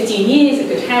Head's 15 years at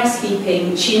Good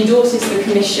Housekeeping, she endorses the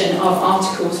commission of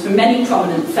articles from many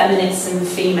prominent feminists and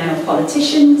female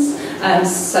politicians,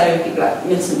 so people like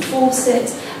Millicent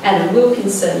Fawcett, Ellen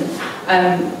Wilkinson.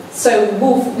 So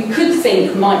Woolf, we could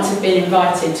think, might have been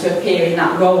invited to appear in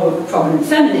that role of a prominent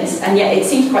feminist, and yet it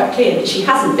seems quite clear that she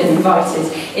hasn't been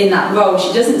invited in that role.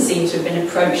 She doesn't seem to have been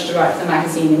approached to write for the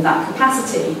magazine in that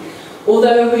capacity.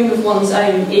 Although a room of one's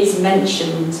own is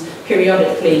mentioned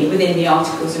periodically within the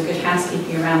articles of Good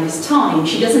Housekeeping around this time,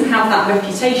 she doesn't have that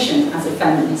reputation as a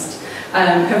feminist.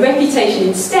 Her reputation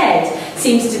instead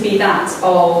seems to be that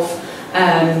of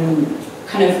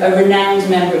kind of a renowned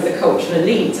member of the cultural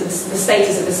elite, the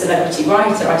status of a celebrity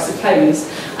writer, I suppose.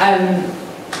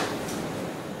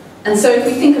 And so if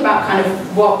we think about kind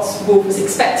of what Woolf was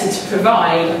expected to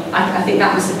provide, I think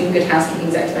that must have been Good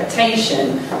Housekeeping's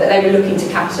expectation, that they were looking to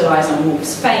capitalise on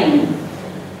Woolf's fame.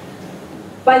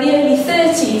 By the early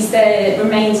 30s, there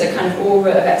remains a kind of aura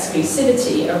of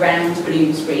exclusivity around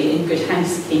Bloomsbury in Good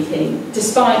Housekeeping,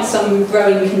 despite some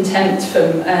growing contempt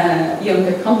from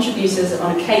younger contributors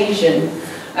on occasion.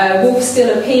 Woolf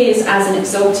still appears as an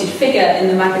exalted figure in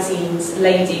the magazine's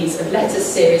Ladies of Letters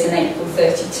series in April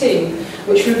 32,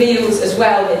 which reveals as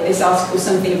well with this article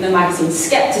something of the magazine's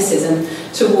scepticism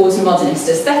towards modernist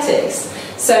aesthetics.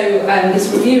 So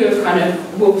this review of kind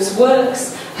of Woolf's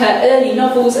works, her early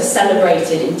novels are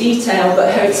celebrated in detail,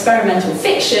 but her experimental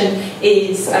fiction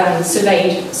is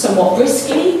surveyed somewhat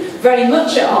briskly, very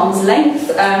much at arm's length.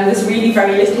 There's really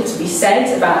very little to be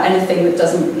said about anything that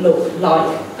doesn't look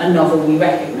like a novel we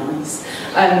recognise.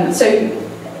 So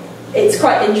it's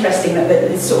quite interesting that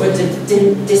this sort of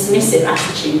dismissive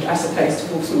attitude, I suppose,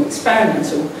 towards more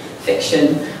experimental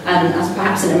fiction, as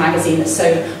perhaps in a magazine that's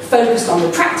so focused on the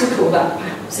practical, that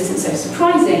perhaps isn't so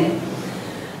surprising.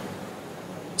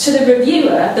 To the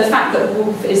reviewer, the fact that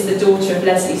Woolf is the daughter of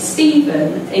Leslie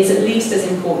Stephen is at least as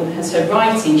important as her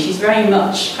writing. She's very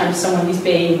much kind of someone who's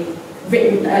being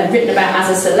written about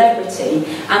as a celebrity,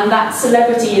 and that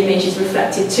celebrity image is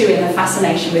reflected too in the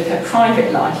fascination with her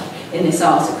private life in this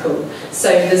article. So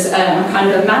there's a kind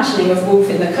of imagining of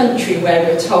Woolf in the country where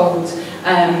we're told,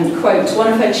 quote,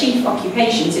 one of her chief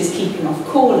occupations is keeping off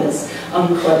callers,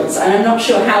 unquote. And I'm not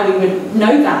sure how we would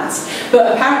know that,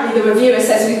 but apparently the reviewer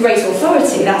says with great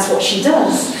authority that's what she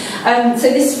does. So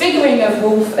this figuring of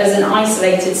Woolf as an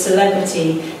isolated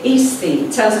celebrity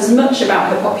aesthete tells us much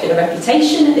about her popular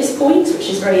reputation at this point, which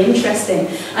is very interesting,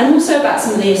 and also about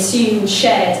some of the assumed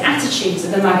shared attitudes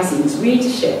of the magazine's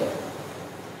readership.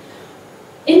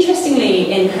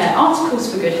 Interestingly, in her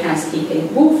articles for Good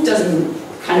Housekeeping, Woolf doesn't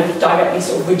kind of directly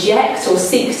sort of reject or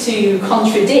seek to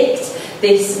contradict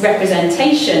this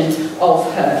representation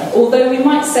of her, although we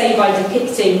might say by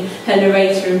depicting her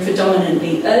narrator in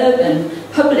predominantly urban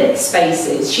public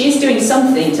spaces, she is doing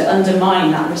something to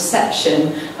undermine that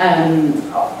reception,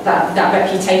 that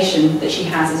reputation that she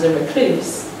has as a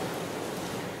recluse.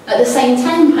 At the same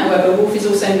time, however, Woolf is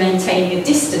also maintaining a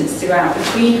distance throughout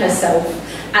between herself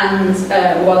and,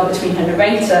 rather between her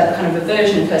narrator, kind of a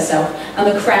version of herself,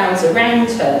 and the crowds around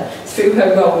her through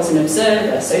her role as an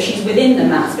observer. So she's within the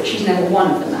mass, but she's never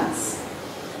one of the mass.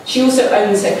 She also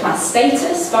owns her class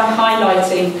status by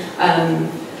highlighting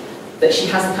that she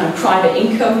has the kind of private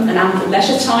income and ample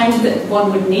leisure time that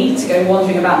one would need to go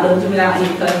wandering about London without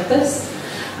any purpose.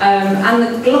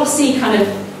 And the glossy kind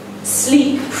of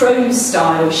sleek prose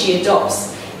style she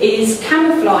adopts is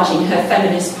camouflaging her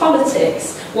feminist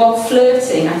politics while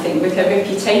flirting, I think, with her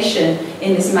reputation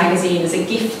in this magazine as a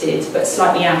gifted but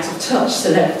slightly out of touch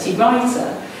celebrity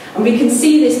writer. And we can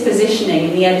see this positioning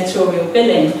in the editorial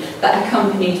billing that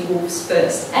accompanied Woolf's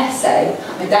first essay.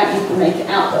 I doubt you can make it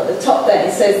out, but at the top there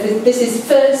it says, this is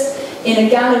first in a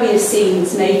gallery of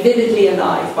scenes made vividly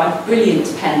alive by the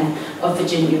brilliant pen of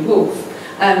Virginia Woolf.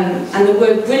 And the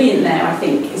word brilliant there, I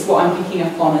think, is what I'm picking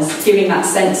up on as giving that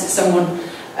sense of someone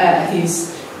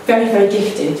who's very, very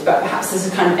gifted, but perhaps there's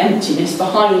a kind of emptiness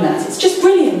behind that. It's just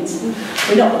brilliant.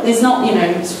 There's not, you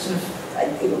know, sort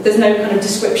of, there's no kind of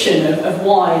description of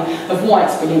why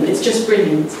it's brilliant. It's just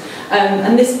brilliant.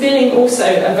 And this billing also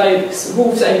evokes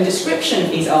Woolf's own description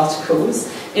of these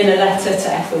articles in a letter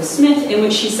to Ethel Smith, in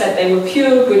which she said they were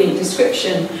pure, brilliant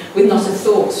description with not a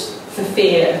thought for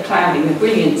fear of clouding the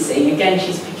brilliancy. Again,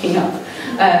 she's picking up,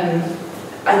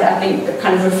 I think,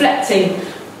 kind of reflecting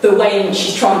the way in which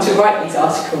she's trying to write these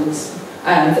articles,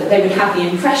 that they would have the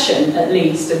impression, at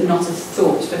least, of not a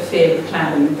thought for fear of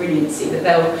clouding the brilliancy, that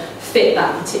they'll fit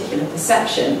that particular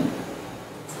perception.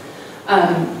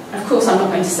 Of course, I'm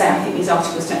not going to say I think these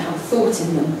articles don't have a thought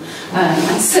in them,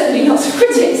 and certainly lots of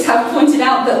critics have pointed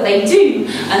out that they do,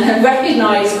 and have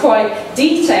recognised quite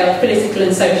detailed political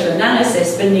and social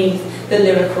analysis beneath the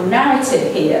lyrical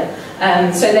narrative here.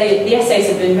 So the essays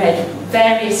have been read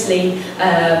variously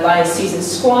by Susan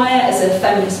Squire as a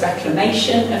feminist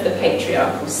reclamation of the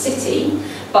patriarchal city,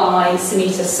 by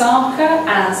Sunita Sarkar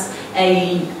as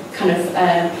a kind of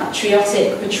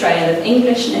patriotic portrayal of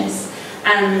Englishness,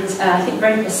 and I think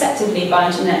very perceptively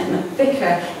by Jeanette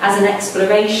McVicker as an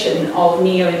exploration of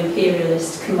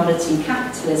neo-imperialist commodity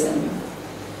capitalism.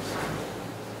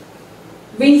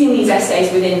 Reading these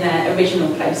essays within their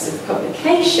original place of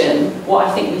publication, what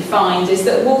I think we find is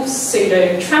that Woolf's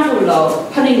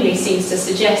pseudo-travelogue punningly seems to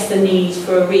suggest the need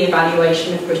for a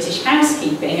re-evaluation of British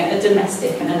housekeeping at a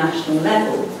domestic and a national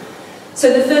level.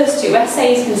 So the first two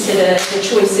essays consider the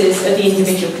choices of the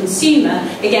individual consumer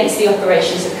against the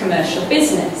operations of commercial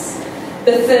business.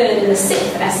 The third and the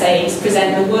sixth essays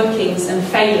present the workings and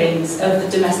failings of the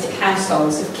domestic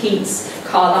households of Keats,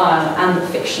 Carlyle and the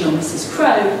fictional Mrs.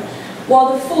 Crowe.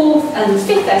 while the fourth and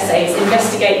fifth essays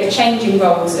investigate the changing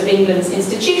roles of England's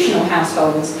institutional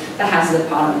households, the Houses of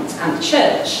Parliament and the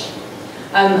Church.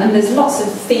 And there's lots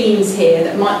of themes here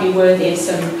that might be worthy of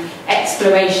some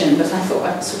exploration, but I thought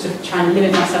I'd sort of try and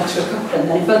limit myself to a couple, and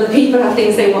then if other people have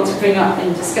things they want to bring up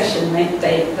in discussion,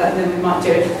 then we might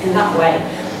do it in that way.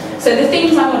 So the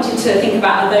themes I wanted to think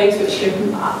about are those which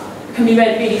can be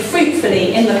read really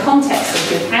fruitfully in the context of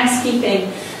good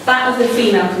housekeeping, that of the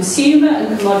female consumer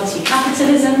and commodity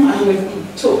capitalism. And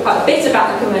we've talked quite a bit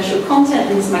about the commercial content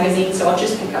in this magazine, so I'll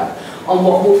just pick up on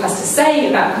what Woolf has to say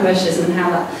about commercialism and how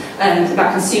that,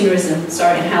 about consumerism,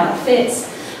 and how that fits.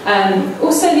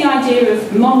 Also the idea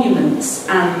of monuments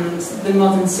and the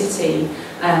modern city.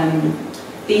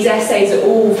 These essays are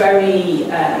all very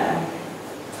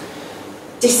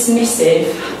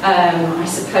dismissive, I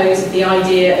suppose, of the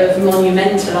idea of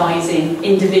monumentalising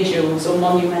individuals or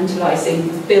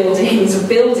monumentalising buildings or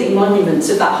building monuments,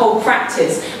 of that whole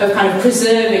practice of kind of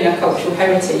preserving a cultural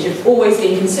heritage, of always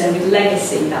being concerned with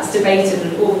legacy. That's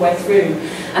debated all the way through,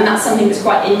 and that's something that's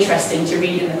quite interesting to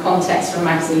read in the context of a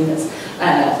magazine that's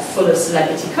full of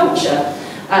celebrity culture.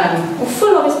 Well,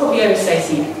 full of is probably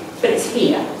overstating it, but it's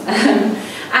here.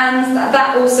 And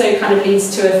that also kind of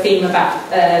leads to a theme about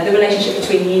the relationship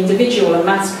between the individual and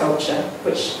mass culture,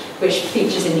 which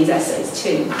features in these essays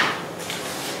too.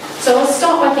 So I'll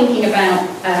start by thinking about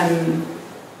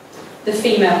the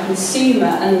female consumer,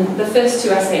 and the first two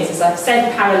essays, as I've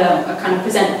said, kind of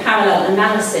present parallel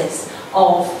analysis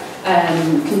of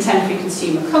contemporary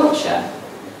consumer culture.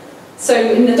 So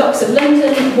in the Docks of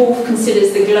London, Woolf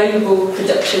considers the global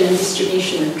production and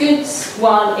distribution of goods,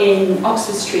 while in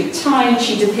Oxford Street Time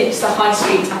she depicts the high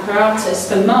street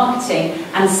apparatus for marketing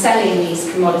and selling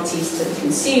these commodities to the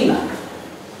consumer.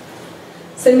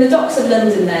 So in the Docks of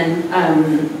London then,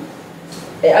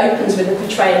 it opens with a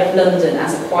portrayal of London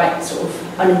as a quite sort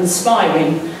of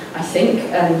uninspiring, I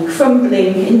think,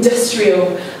 crumbling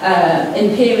industrial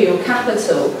imperial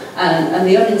capital, and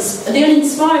the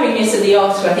uninspiringness of the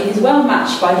artwork, I think, is well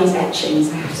matched by these etchings,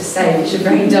 I have to say, which are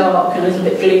very dark and a little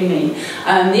bit gloomy.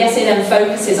 The essay then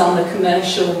focuses on the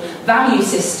commercial value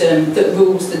system that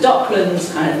rules the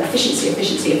Docklands, kind of efficiency,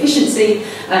 efficiency, efficiency.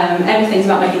 Everything's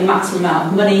about making the maximum amount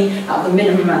of money out of the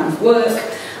minimum amount of work.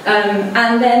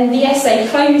 And then the essay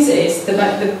closes, the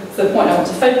point I want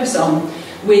to focus on,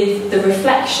 with the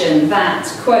reflection that,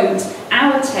 quote,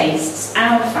 our tastes,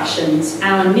 our fashions,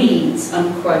 our needs,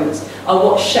 unquote, are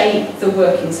what shape the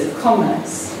workings of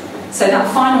commerce. So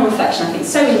that final reflection, I think,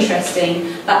 is so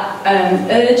interesting, that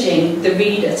urging the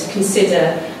reader to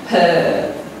consider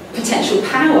her potential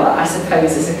power, I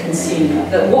suppose, as a consumer,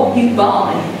 that what you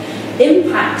buy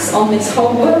impacts on this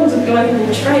whole world of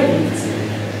global trade.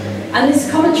 And this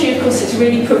commentary, of course, is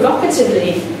really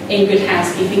provocatively in Good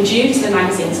Housekeeping due to the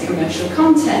magazine's commercial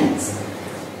content.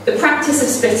 The practice of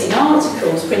splitting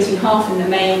articles, printing half in the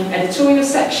main editorial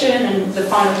section and the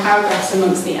final paragraphs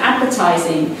amongst the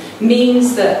advertising,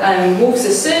 means that Woolf's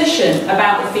assertion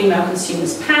about the female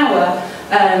consumer's power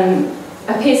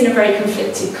appears in a very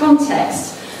conflicted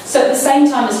context. So at the same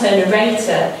time as her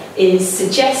narrator is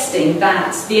suggesting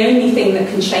that the only thing that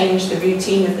can change the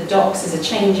routine of the docks is a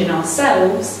change in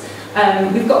ourselves,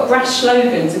 we've got brash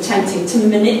slogans attempting to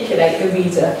manipulate the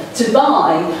reader to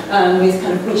buy with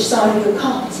kind of which side of your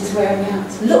carpet is wearing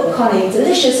out. Look, Connie,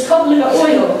 delicious cod liver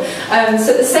oil.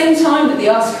 So at the same time that the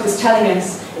article is telling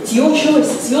us it's your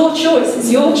choice, it's your choice,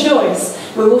 it's your choice,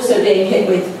 we're also being hit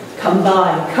with come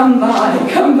buy, come buy,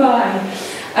 come buy.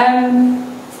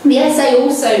 The essay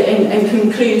also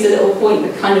concludes a little point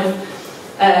that kind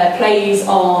of plays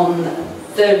on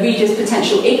the reader's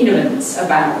potential ignorance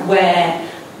about where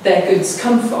their goods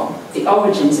come from, the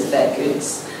origins of their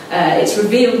goods. It's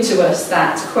revealed to us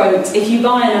that, quote, if you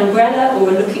buy an umbrella or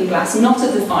a looking glass not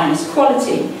of the finest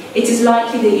quality, it is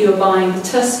likely that you are buying the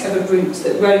tusk of a brute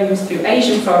that roamed through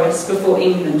Asian forests before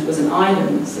England was an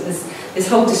island. So there's this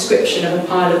whole description of a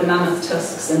pile of mammoth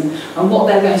tusks and what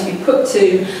they're going to be put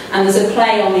to, and there's a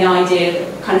play on the idea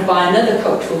that kind of by another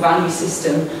cultural value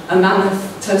system, a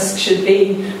mammoth tusk should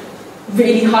be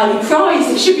really highly prized.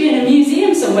 It should be in a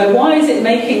museum somewhere. Why is it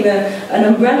making an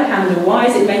umbrella handle? Why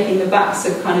is it making the backs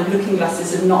of kind of looking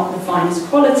glasses of not the finest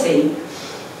quality?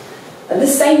 At the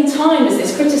same time as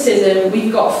this criticism,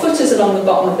 we've got footers along the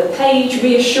bottom of the page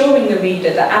reassuring the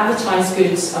reader that advertised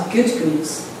goods are good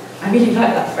goods. I really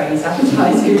like that phrase,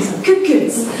 advertised goods are good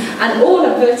goods. And all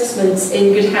advertisements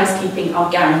in Good Housekeeping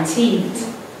are guaranteed.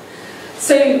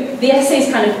 So the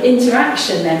essay's kind of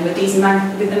interaction then with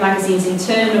the magazine's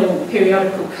internal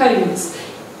periodical codes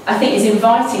I think, is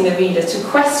inviting the reader to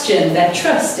question their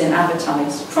trust in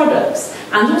advertised products,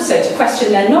 and also to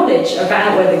question their knowledge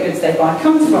about where the goods they buy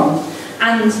come from,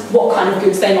 and what kind of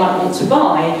goods they might want to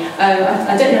buy.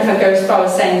 I don't know if I go as far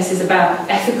as saying this is about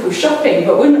ethical shopping,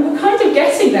 but we're kind of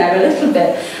getting there a little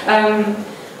bit.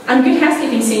 And Good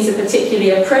Housekeeping seems a particularly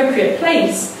appropriate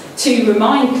place to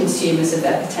remind consumers of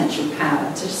their potential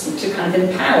power, to kind of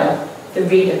empower the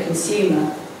reader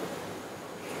consumer.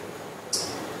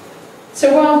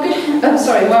 So while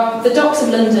The Docks of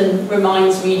London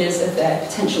reminds readers of their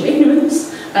potential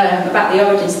ignorance about the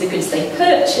origins of the goods they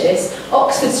purchase,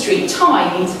 Oxford Street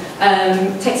Tide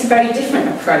takes a very different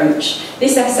approach.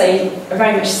 This essay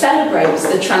very much celebrates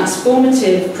the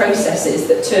transformative processes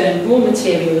that turn raw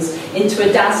materials into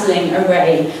a dazzling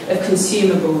array of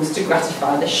consumables to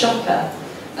gratify the shopper.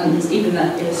 And there's even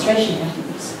that illustration here.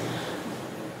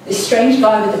 This strange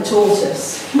guy with the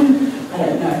tortoise. I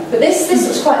don't know. But this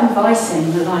was quite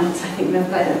inviting, the lines. I think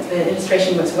the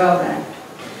illustration works well there.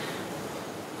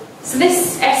 So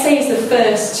this essay is the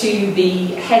first to be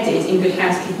headed in Good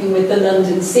Housekeeping with the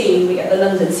London scene. We get the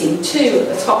London scene 2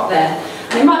 at the top there.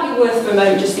 And it might be worth for a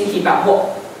moment just thinking about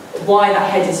why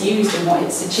that head is used and what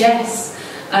it suggests.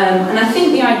 And I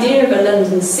think the idea of a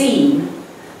London scene,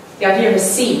 the idea of a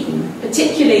scene,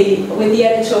 particularly with the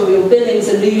editorial Billings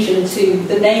allusion to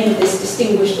the name of this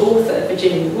distinguished author,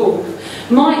 Virginia Woolf,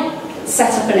 might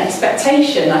set up an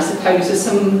expectation, I suppose, of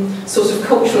some sort of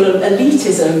cultural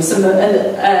elitism, some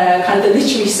kind of the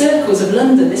literary circles of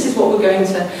London. This is what we're going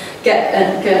to get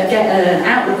an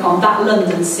outlook on, that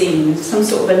London scene, some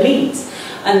sort of elite.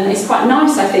 And it's quite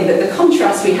nice, I think, that the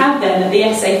contrast we have then, that the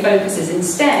essay focuses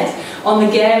instead on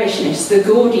the garishness, the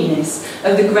gaudiness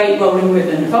of the great rolling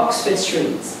ribbon of Oxford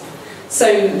Street. So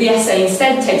the essay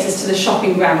instead takes us to the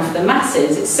shopping ground for the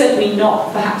masses. It's certainly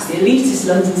not perhaps the elitist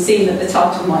London scene that the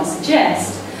title might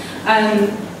suggest.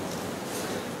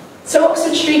 So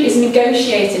Oxford Street is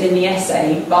negotiated in the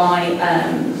essay by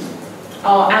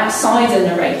our outsider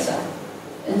narrator.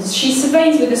 And she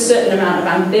surveys with a certain amount of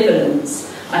ambivalence,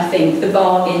 I think, the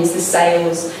bargains, the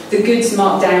sales, the goods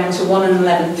marked down to 1 and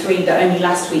 11.3 that only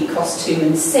last week cost 2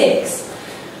 and 6.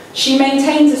 She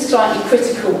maintains a slightly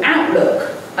critical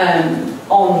outlook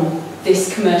on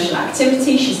this commercial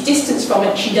activity. She's distanced from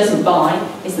it, she doesn't buy,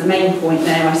 is the main point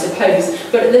there, I suppose.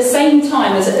 But at the same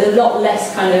time, there's a lot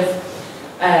less kind of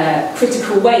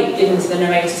critical weight given to the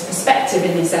narrator's perspective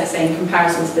in this essay in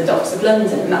comparison to the Docks of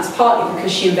London, and that's partly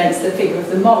because she invents the figure of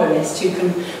the moralist, who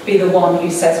can be the one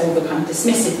who says all the kind of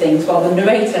dismissive things, while the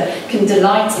narrator can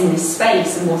delight in this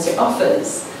space and what it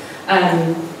offers.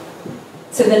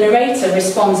 So the narrator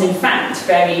responds, in fact,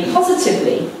 very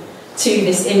positively to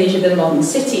this image of the modern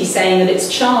city, saying that its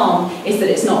charm is that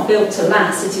it's not built to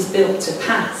last, it is built to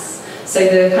pass. So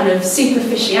the kind of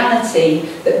superficiality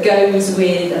that goes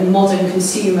with a modern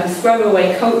consumer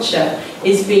throwaway culture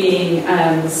is being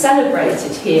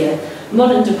celebrated here.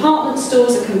 Modern department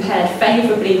stores are compared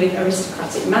favourably with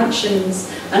aristocratic mansions,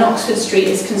 and Oxford Street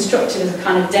is constructed as a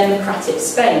kind of democratic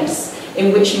space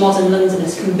in which modern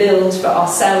Londoners can build for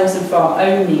ourselves and for our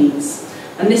own needs.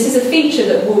 And this is a feature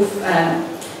that Woolf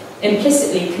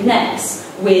implicitly connects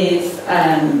with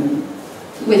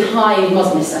high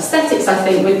modernist aesthetics, I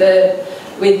think,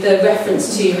 with the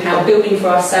reference to how building for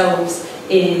ourselves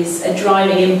is a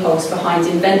driving impulse behind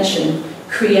invention,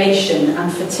 creation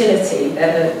and fertility.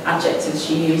 They're the adjectives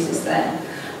she uses there.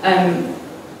 And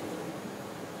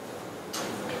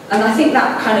I think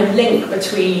that kind of link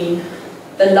between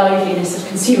the liveliness of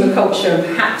consumer culture and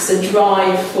perhaps a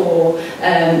drive for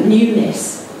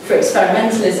newness, for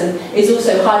experimentalism, is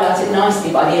also highlighted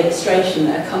nicely by the illustration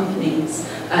that accompanies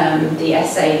the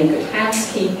essay in Good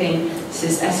Housekeeping. This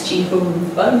is S.G.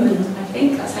 Bowman, I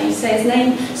think that's how you say his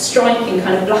name. Striking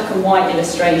kind of black and white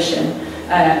illustration.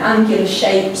 Angular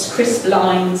shapes, crisp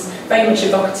lines, very much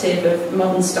evocative of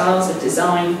modern styles of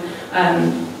design.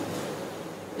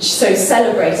 So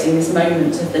celebrating this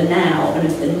moment of the now and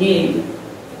of the new.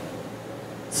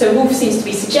 So Woolf seems to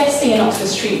be suggesting in Oxford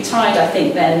Street Tide, I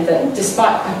think then, that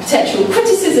despite potential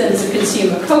criticisms of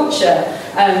consumer culture,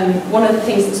 one of the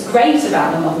things that's great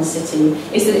about the modern city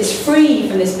is that it's free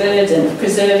from this burden of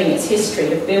preserving its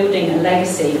history, of building a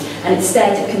legacy, and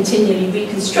instead it continually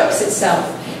reconstructs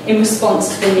itself in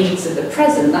response to the needs of the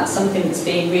present. That's something that's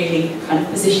being really kind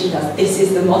of positioned as this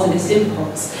is the modernist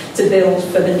impulse, to build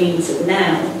for the needs of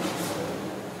now.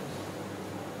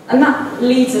 And that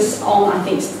leads us on, I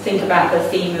think, to think about the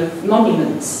theme of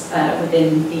monuments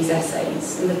within these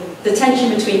essays. And the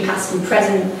tension between past and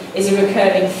present is a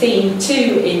recurring theme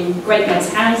too in great men's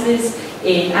houses,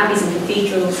 in abbeys and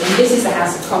cathedrals, and This is the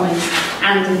House of Commons,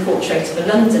 and in Portrait of a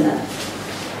Londoner.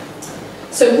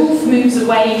 So Woolf moves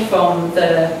away from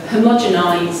the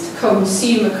homogenised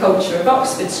consumer culture of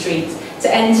Oxford Street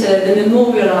to enter the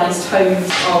memorialised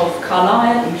homes of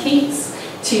Carlyle and Keats,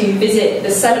 to visit the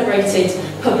celebrated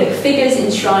public figures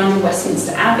enshrined in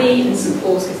Westminster Abbey and St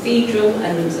Paul's Cathedral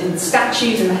and in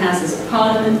statues in the Houses of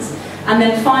Parliament, and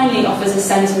then finally offers a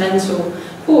sentimental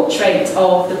portrait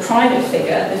of the private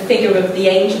figure, the figure of the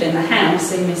angel in the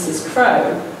house in Mrs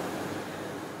Crowe.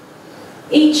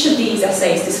 Each of these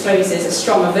essays discloses a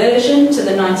strong aversion to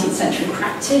the 19th century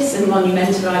practice of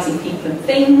monumentalising people and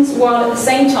things, while at the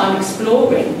same time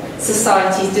exploring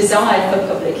society's desire for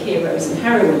public heroes and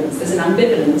heroines. There's an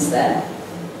ambivalence there.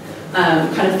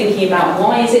 Kind of thinking about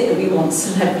why is it that we want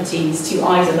celebrities to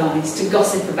idolise, to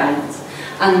gossip about,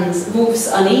 and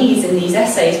Woolf's unease in these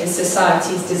essays with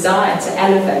society's desire to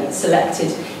elevate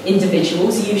selected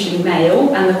individuals, usually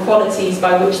male, and the qualities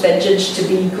by which they're judged to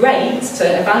be great,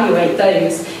 to evaluate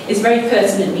those, is very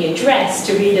pertinently addressed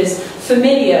to readers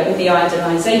familiar with the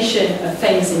idolisation of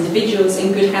famous individuals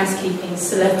in Good Housekeeping's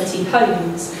celebrity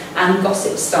homes and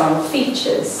gossip-style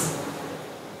features.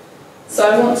 So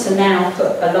I want to now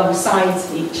put alongside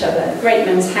each other Great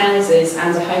Men's Houses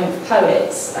and A Home of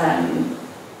Poets,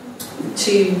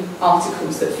 two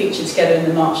articles that feature together in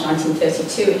the March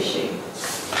 1932 issue.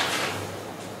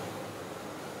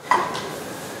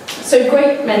 So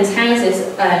Great Men's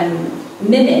Houses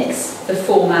mimics the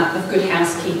format of Good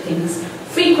Housekeeping's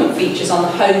frequent features on the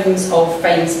homes of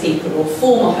famous people or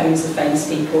former homes of famous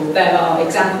people. There are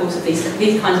examples of these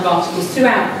kinds of articles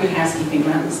throughout Good Housekeeping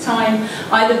around this time,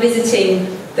 either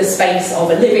visiting the space of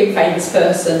a living famous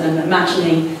person and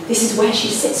imagining this is where she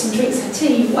sits and drinks her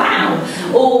tea, wow,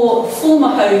 or former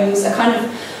homes, a kind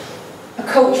of a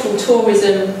cultural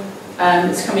tourism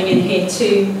that's coming in here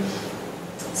too.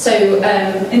 So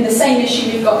in the same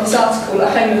issue we've got this article, A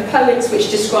Home of Poets,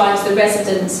 which describes the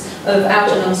residence of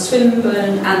Algernon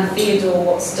Swinburne and Theodore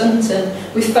Watts Dunton,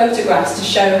 with photographs to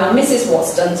show how Mrs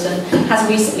Watts Dunton has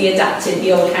recently adapted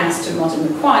the old house to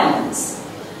modern requirements.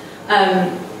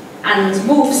 And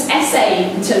Woolf's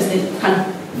essay, in terms of the kind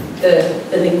of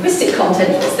the linguistic content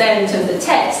that's there in terms of the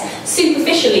text,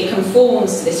 superficially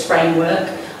conforms to this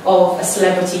framework of a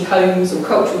celebrity homes or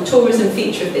cultural tourism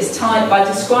feature of this type by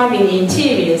describing the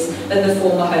interiors of the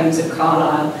former homes of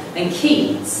Carlyle and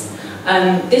Keats.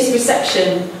 This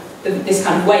reception, this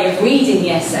kind of way of reading the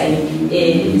essay,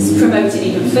 is promoted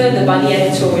even further by the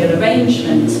editorial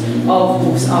arrangement of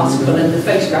Woolf's article and the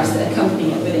photographs that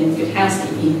accompany it within Good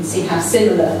Housekeeping. You can see how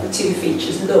similar the two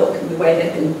features look and the way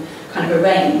they've been kind of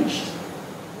arranged.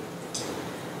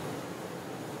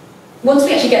 Once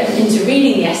we actually get into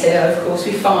reading the essay, though, of course,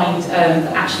 we find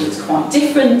that actually it's quite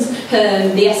different.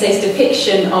 The essay's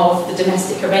depiction of the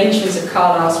domestic arrangements of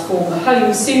Carlyle's former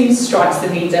home soon strikes the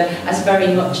reader as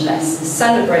very much less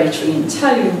celebratory in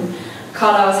tone.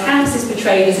 Carlyle's house is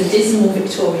portrayed as a dismal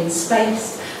Victorian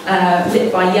space,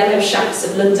 lit by yellow shafts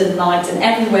of London light and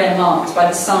everywhere marked by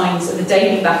the signs of the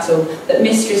daily battle that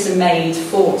mistress and maid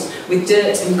fought with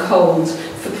dirt and cold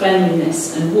for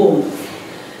cleanliness and warmth.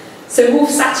 So Woolf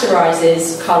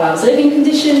satirises Carlyle's living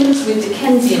conditions with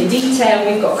Dickensian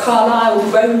detail. We've got Carlyle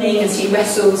groaning as he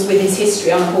wrestles with his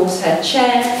history on a horsehair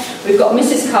chair. We've got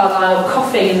Mrs Carlyle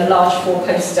coughing in the large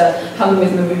four-poster hung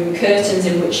with maroon curtains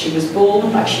in which she was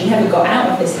born, like she never got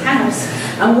out of this house.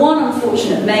 And one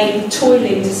unfortunate maid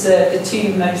toiling to serve the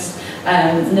two most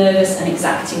nervous and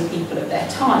exacting people of their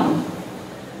time.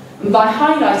 And by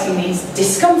highlighting these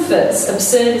discomforts,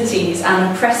 absurdities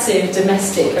and oppressive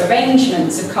domestic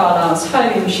arrangements of Carlyle's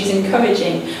home, she's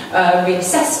encouraging a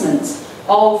reassessment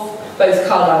of both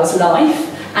Carlyle's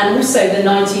life and also the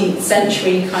 19th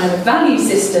century kind of value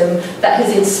system that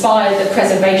has inspired the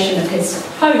preservation of his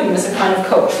home as a kind of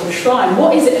cultural shrine.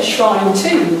 What is it a shrine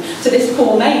to this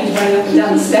poor maid running up and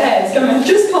down the stairs going, I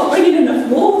just can't bring in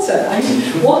enough water? I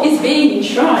mean, what is being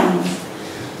enshrined?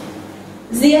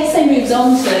 As the essay moves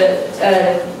on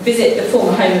to visit the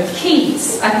former home of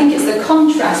Keats, I think it's the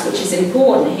contrast which is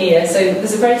important here. So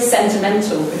there's a very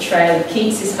sentimental portrayal of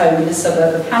Keats's home in the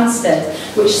suburb of Hampstead,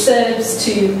 which serves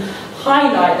to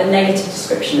highlight the negative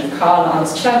description of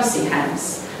Carlyle's Chelsea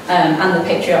house and the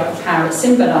patriarchal power it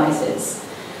symbolises.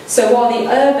 So while the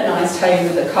urbanised home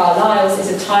of the Carlyles is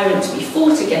a tyrant to be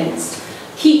fought against,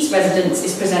 Keats' residence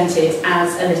is presented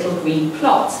as a little green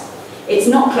plot. It's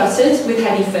not cluttered with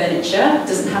heavy furniture,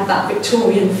 doesn't have that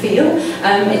Victorian feel.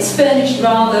 It's furnished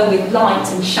rather with light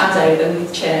and shadow than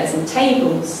with chairs and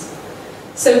tables.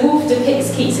 So Woolf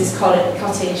depicts Keats's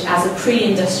cottage as a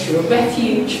pre-industrial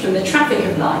refuge from the traffic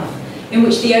of life, in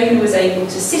which the owner was able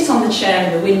to sit on the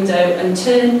chair in the window and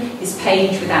turn his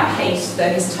page without haste,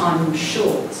 though his time was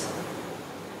short.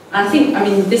 And I think, I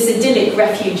mean, this idyllic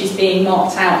refuge is being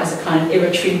marked out as a kind of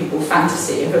irretrievable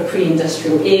fantasy of a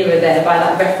pre-industrial era there by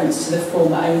that reference to the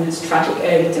former owner's tragic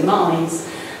early demise.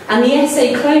 And the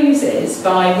essay closes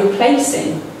by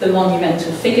replacing the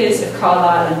monumental figures of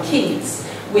Carlyle and Keats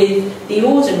with the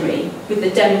ordinary, with the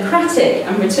democratic,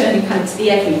 and returning kind of to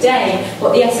the everyday.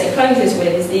 What the essay closes with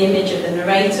is the image of the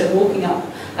narrator walking up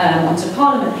onto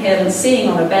Parliament Hill and seeing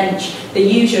on a bench the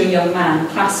usual young man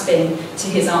clasping to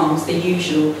his arms the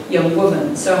usual young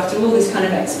woman. So after all this kind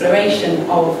of exploration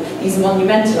of these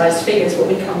monumentalised figures, what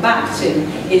we come back to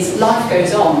is life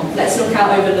goes on. Let's look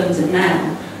out over London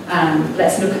now.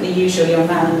 Let's look at the usual young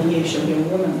man and the usual young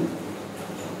woman.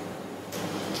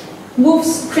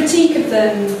 Woolf's critique of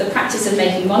the practice of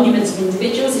making monuments of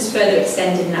individuals is further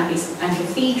extended in abbeys and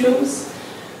cathedrals.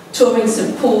 Touring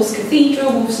St Paul's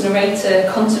Cathedral, Woolf's narrator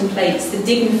contemplates the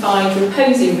dignified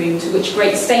reposing room to which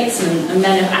great statesmen and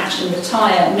men of action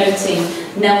retire, noting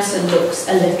Nelson looks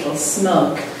a little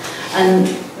smug. And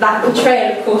that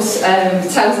portrayal, of course,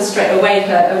 tells us straight away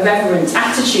a reverent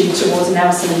attitude towards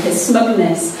Nelson and his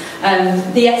smugness.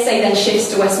 The essay then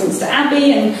shifts to Westminster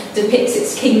Abbey and depicts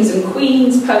its kings and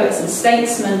queens, poets and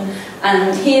statesmen,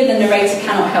 and here the narrator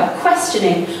cannot help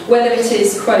questioning whether it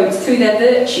is, quote, through their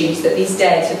virtues that these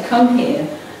dead have come here.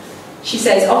 She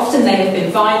says, often they have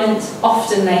been violent,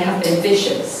 often they have been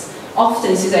vicious,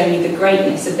 often it is only the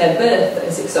greatness of their birth that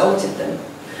has exalted them.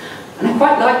 And I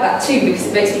quite like that too, because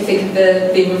it makes me think of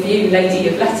the review Lady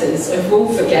of Letters of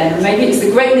Woolf again, and maybe it's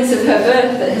the greatness of her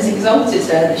birth that has exalted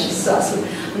her, that she's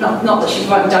not that she's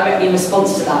writing directly in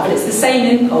response to that, but it's the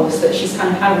same impulse that she's kind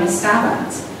of having a stab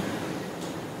at.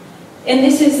 In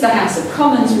This Is the House of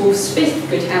Commons, Woolf's fifth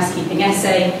Good Housekeeping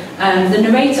essay, the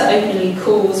narrator openly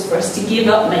calls for us to give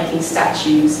up making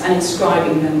statues and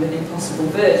inscribing them with impossible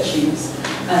virtues.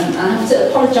 And I have to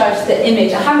apologise for the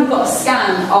image. I haven't got a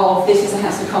scan of This Is the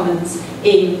House of Commons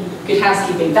in Good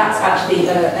Housekeeping. That's actually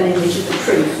an image of the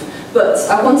proof. But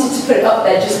I wanted to put it up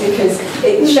there just because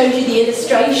it shows you the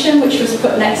illustration, which was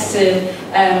put next to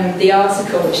the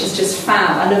article, which is just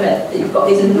fab. I love it that you've got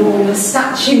these enormous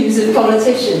statues of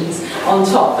politicians on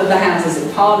top of the Houses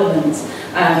of Parliament.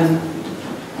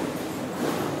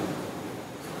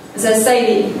 As I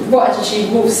say, what actually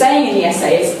Woolf's saying in the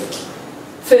essay is,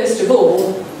 first of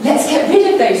all, let's get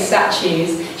rid of those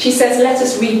statues. She says, let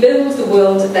us rebuild the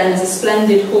world then as a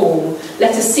splendid hall.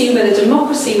 Let us see whether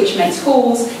democracy, which makes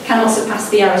halls, cannot surpass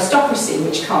the aristocracy,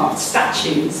 which carved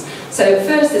statues. So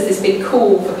first there's this big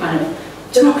call for kind of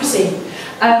democracy.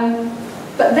 But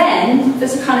then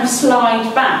there's a kind of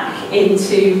slide back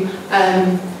into,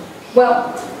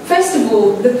 well, first of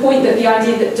all, the point that the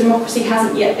idea that democracy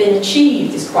hasn't yet been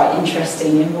achieved is quite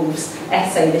interesting in Woolf's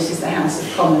essay, This Is the House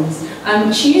of Commons.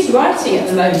 She is writing at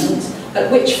the moment at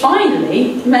which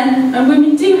finally men and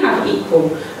women do have equal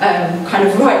kind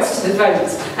of rights to the vote,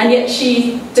 and yet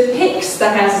she depicts the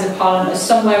Houses of Parliament as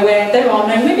somewhere where there are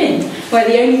no women, where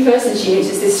the only person she meets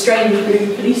is this strange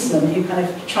blue policeman who kind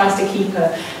of tries to keep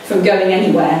her from going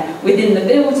anywhere within the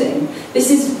building.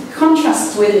 This is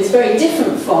contrasts with, it's very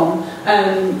different from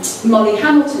Molly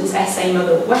Hamilton's essay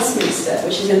Mother of Westminster,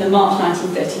 which is in the March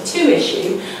 1932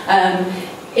 issue,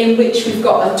 in which we've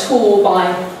got a tour by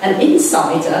an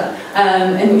insider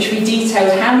in which we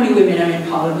detailed how many women are in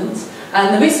Parliament.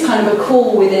 And there is kind of a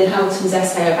call within Hamilton's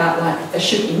essay about, like, there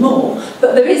should be more,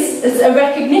 but there is a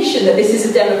recognition that this is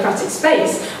a democratic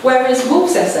space, whereas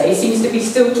Woolf's essay seems to be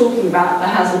still talking about the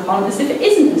House of Parliament as if it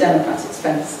isn't a democratic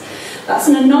space. That's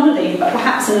an anomaly, but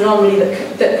perhaps an anomaly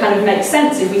that kind of makes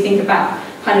sense if we think about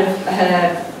kind of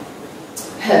her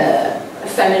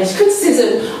feminist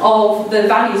criticism of the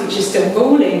values which are still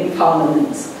ruling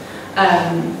Parliament.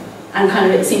 And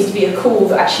kind of it seems to be a call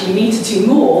that actually we need to do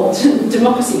more.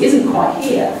 Democracy isn't quite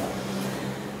here.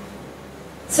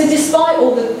 So despite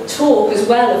all the talk as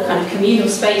well of kind of communal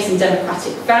space and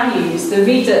democratic values, the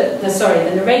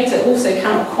narrator also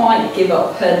cannot quite give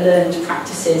up her learned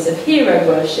practices of hero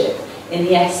worship in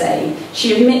the essay.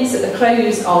 She admits at the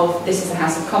close of This Is the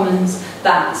House of Commons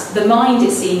that the mind,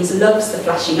 it seems, loves the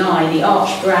flashing eye, the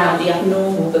arched brow, the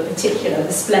abnormal, the particular,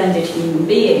 the splendid human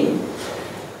being.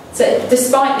 So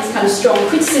despite this kind of strong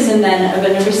criticism then of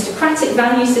an aristocratic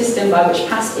value system by which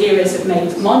past eras have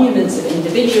made monuments of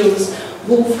individuals,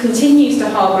 Woolf continues to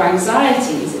harbour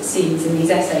anxieties, it seems, in these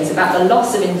essays about the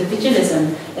loss of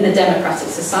individualism in a democratic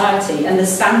society and the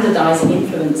standardising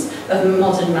influence of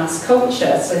modern mass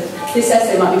culture. So this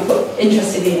essay might be put,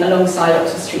 interestingly, alongside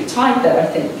Oxford Street Tide there, I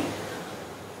think.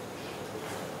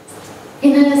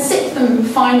 In a sixth and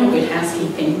final Good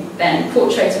Housekeeping, then,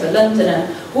 Portrait of a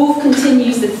Londoner, Woolf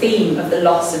continues the theme of the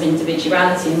loss of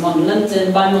individuality in modern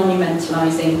London by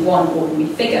monumentalising one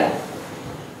ordinary figure.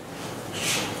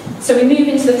 So we move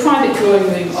into the private drawing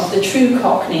room of the true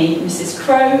Cockney, Mrs.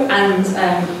 Crowe, and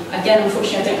again,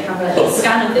 unfortunately, I don't have a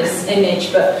scan of this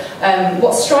image, but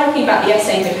what's striking about the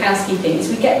essay in Good Housekeeping is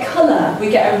we get colour, we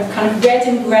get a kind of red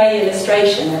and grey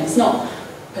illustration, and it's not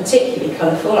particularly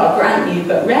colourful, I'll grant you,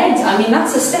 but red, I mean,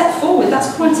 that's a step forward,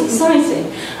 that's quite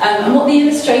exciting. And what the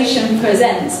illustration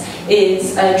presents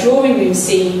is a drawing room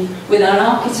scene with an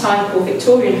archetypal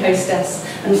Victorian hostess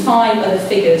and 5 other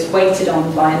figures waited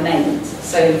on by a maid.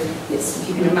 So it's, if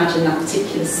you can imagine that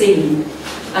particular scene.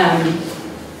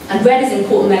 And red is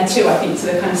important there too, I think, to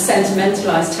the kind of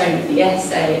sentimentalised tone of the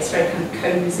essay. It's very kind of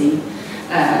cosy,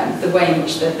 the way in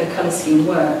which the colour scheme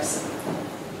works.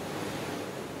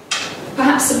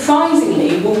 Perhaps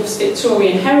surprisingly, Woolf's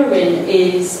Victorian heroine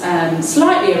is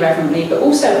slightly irreverently, but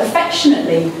also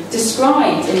affectionately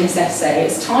described in this essay.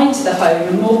 It's tied to the home,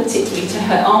 and more particularly to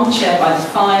her armchair by the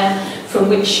fire, from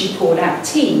which she poured out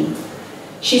tea.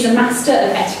 She's a master of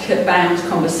etiquette-bound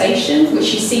conversation, which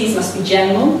she sees must be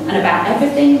general and about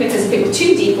everything, because if it were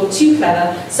too deep or too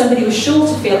clever, somebody was sure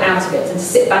to feel out of it and to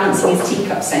sit balancing his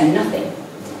teacup saying nothing.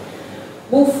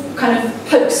 Woolf kind of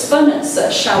pokes fun at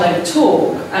such shallow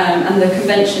talk and the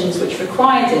conventions which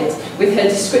required it, with her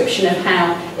description of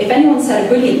how, if anyone said a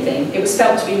brilliant thing, it was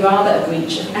felt to be rather a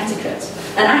breach of etiquette,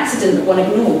 an accident that one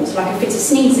ignored, like a fit of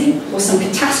sneezing or some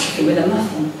catastrophe with a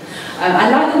muffin.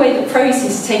 I like the way that prose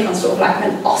seems to take on sort of like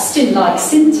an Austen-like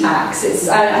syntax. It's,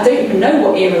 I don't even know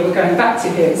what era we're going back to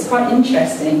here. It's quite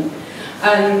interesting.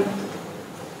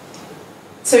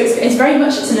 So it's very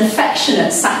much, it's an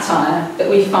affectionate satire that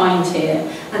we find here.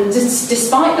 And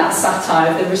despite that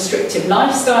satire of the restrictive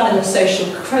lifestyle and the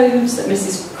social crows that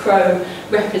Mrs. Crowe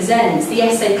represents, the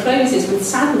essay closes with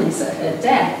sadness at her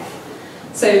death.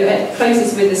 So it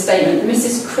closes with the statement,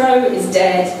 Mrs. Crowe is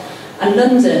dead, and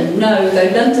London, no, though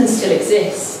London still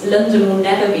exists, London will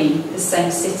never be the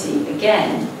same city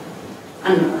again.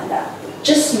 And that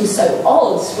just seems so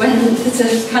odd when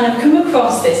to kind of come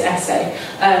across this essay,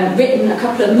 written a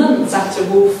couple of months after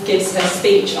Woolf gives her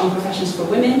speech on professions for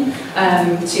women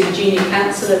to the Junior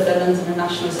Council of the London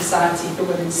National Society for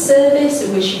Women's Service,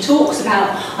 in which she talks about,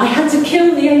 I had to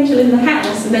kill the angel in the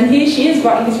house, and then here she is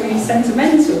writing this really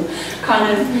sentimental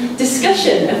kind of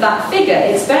discussion of that figure.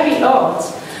 It's very odd.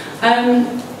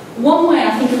 One way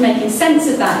I think of making sense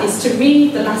of that is to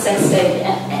read the last essay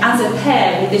as a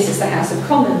pair with This is the House of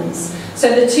Commons. So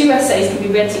the two essays can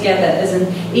be read together as an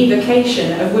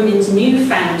evocation of women's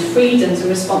newfound freedoms and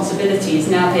responsibilities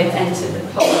now they've entered the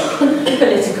public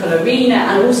political arena,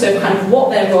 and also kind of what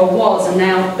their role was, and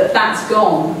now that that's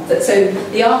gone. So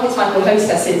the archetypal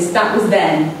hostesses, that was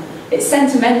then. It's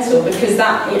sentimental because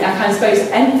that, I kind of suppose,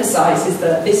 emphasises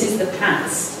that this is the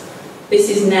past, this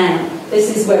is now,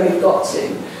 this is where we've got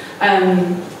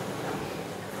to.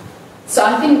 So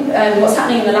I think what's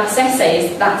happening in the last essay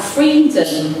is that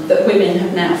freedom that women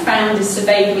have now found is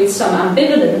surveyed with some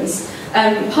ambivalence,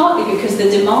 partly because the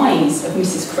demise of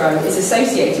Mrs. Crowe is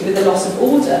associated with a loss of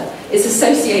order. It's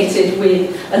associated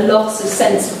with a loss of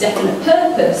sense of definite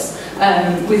purpose,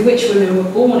 with which women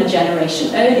were born a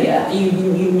generation earlier. You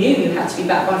knew you had to be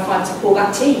back by 5 to pour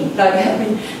that tea. Like, I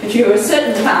mean, if you were a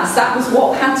certain class, that was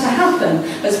what had to happen,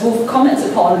 as Woolf comments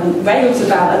upon and rails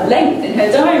about at length in her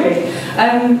diary.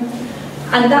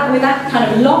 And that, with that kind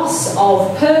of loss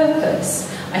of purpose,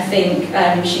 I think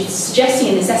she's suggesting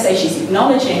in this essay, she's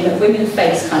acknowledging that women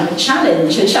face kind of a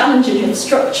challenge of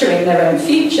structuring their own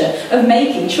future, of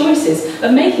making choices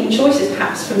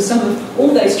perhaps from some of all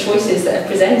those choices that are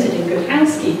presented in Good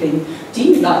Housekeeping. Do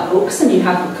you like books and you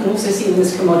can also see them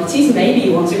as commodities? Maybe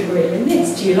you want a career in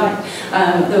this. Do you like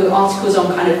the articles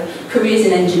on kind of careers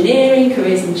in engineering,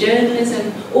 careers in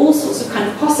journalism, all sorts of kind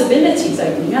of possibilities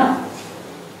opening up.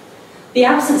 The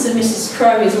absence of Mrs.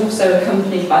 Crowe is also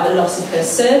accompanied by the loss of her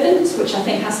servant, which I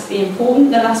think has to be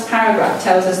important. The last paragraph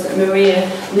tells us that Maria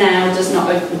now does not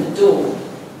open the door.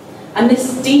 And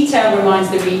this detail reminds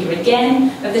the reader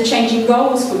again of the changing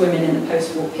roles for women in the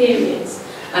post-war periods,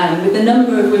 with the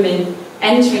number of women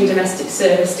entering domestic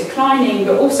service declining,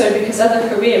 but also because other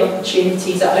career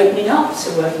opportunities are opening up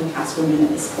to working class women at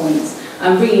this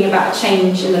point, bringing about a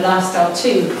change in the lifestyle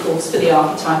too, of course, for the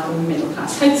archetypal middle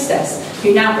class hostess,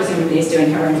 who now presumably is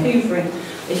doing her own hoovering.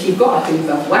 If you've got a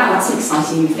hoover, wow, that's an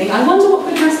exciting new thing. I wonder what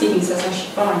Good Housekeeping says I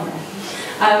should buy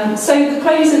there. So the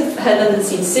close of her London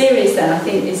Scene series then, I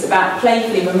think, is about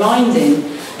playfully reminding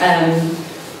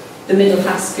the middle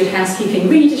class Good Housekeeping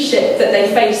readership that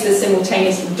they face the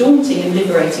simultaneously daunting and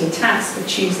liberating task of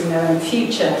choosing their own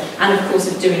future, and of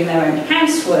course of doing their own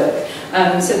housework.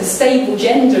 So the stable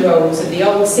gender roles of the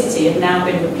old city have now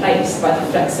been replaced by the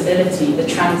flexibility, the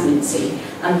transiency,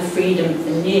 and the freedom of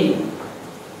the new.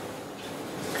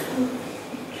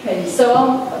 Okay, so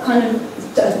I'll kind of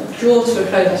draw to a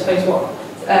close, I suppose, what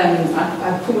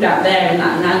I pulled out there in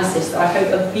that analysis that I hope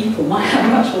other people might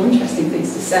have much more interesting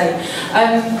things to say.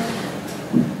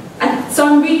 And so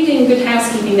I'm reading Good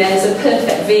Housekeeping there as a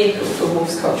perfect vehicle for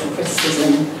Woolf's cultural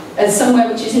criticism, as somewhere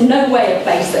which is in no way a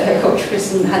place that her cultural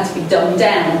criticism had to be dumbed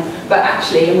down, but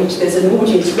actually in which there's an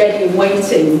audience ready and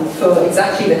waiting for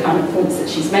exactly the kind of points that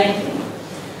she's making.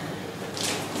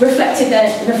 Reflecting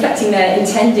their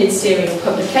intended serial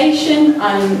publication,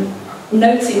 I'm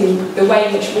noting the way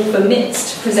in which Woolf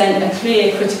omits to present a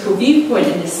clear critical viewpoint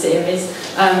in this series,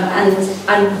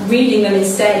 and reading them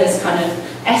instead as kind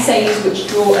of essays which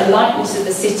draw a likeness of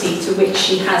the city to which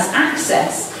she has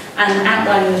access, and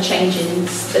outlining the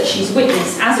changes that she's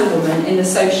witnessed as a woman in the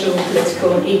social,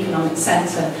 political and economic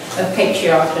centre of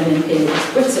patriarchal and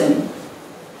imperialist Britain.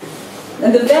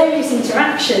 And the various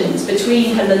interactions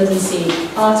between her London Sea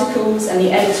articles and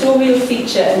the editorial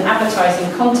feature and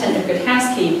advertising content of Good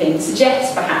Housekeeping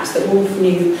suggests perhaps that Woolf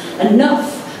knew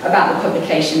enough about the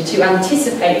publication to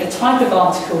anticipate the type of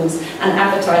articles and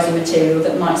advertising material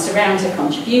that might surround her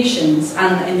contributions.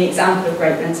 And in the example of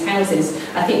Great Men's Houses,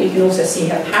 I think we can also see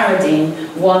her parodying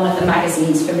one of the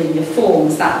magazine's familiar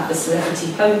forms, that of the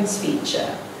Celebrity Homes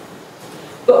feature.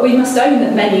 But we must own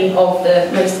that many of the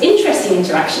most interesting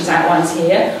interactions outlined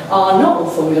here are not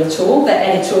authorial at all,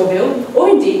 they're editorial, or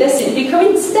indeed they're simply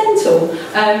coincidental.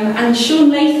 And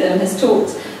Sean Latham has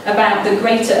talked about the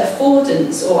greater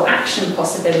affordance or action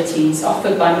possibilities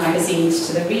offered by magazines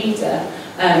to the reader,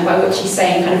 by which he's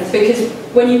saying kind of, because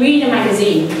when you read a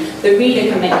magazine, the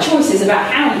reader can make choices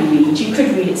about how you read. You could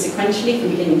read it sequentially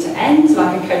from beginning to end,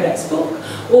 like a codex book,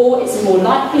 or it's more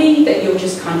likely that you'll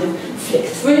just kind of flick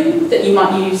through, that you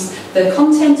might use the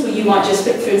content, or you might just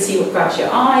flick through and see what grabs your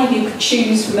eye. You could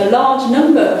choose from a large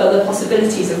number of other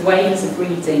possibilities of ways of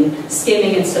reading,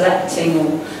 skimming and selecting,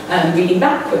 or reading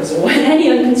backwards, or in any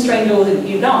unconstrained order that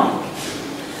you like.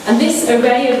 And this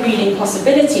array of reading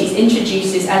possibilities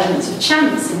introduces elements of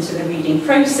chance into the reading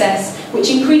process, which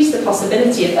increase the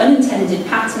possibility of unintended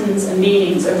patterns and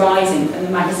meanings arising from the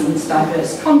magazine's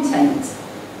diverse content.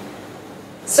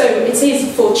 So it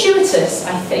is fortuitous,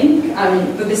 I think,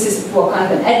 but this is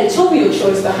kind of an editorial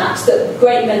choice perhaps, that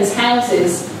Great Men's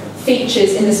Houses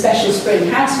features in the special spring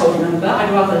household number. I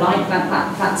rather like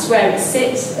that, that's where it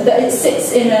sits. That it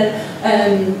sits in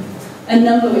a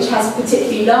number which has a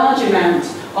particularly large amount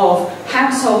of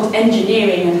household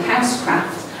engineering and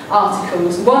housecraft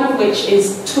articles, one of which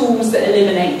is tools that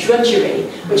eliminate drudgery,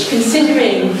 which,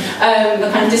 considering the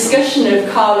kind of discussion of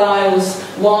Carlyle's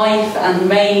wife and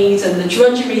maid and the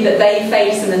drudgery that they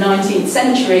faced in the 19th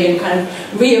century, and kind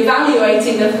of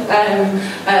re-evaluating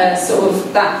the sort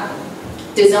of that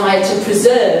desire to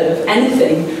preserve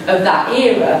anything of that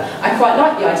era, I quite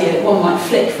like the idea that one might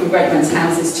flick from Great Men's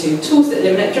Houses to tools that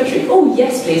eliminate drudgery. Oh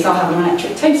yes please, I'll have an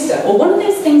electric toaster, or one of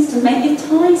those things to make your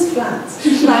ties flat.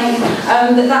 Like,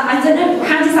 I don't know,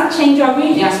 how does that change our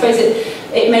reading? I suppose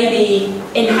it maybe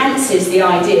enhances the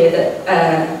idea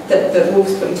that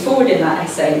Woolf's putting forward in that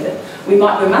essay, that we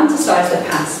might romanticise the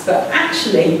past, but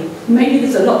actually maybe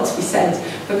there's a lot to be said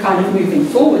for kind of moving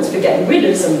forwards, for getting rid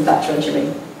of some of that drudgery.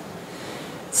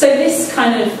 So this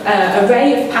kind of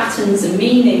array of patterns and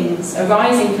meanings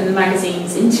arising from the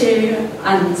magazine's interior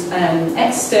and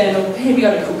external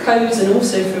periodical codes, and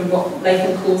also from what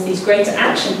Latham calls these greater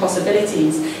action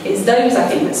possibilities, it's those, I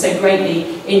think, that so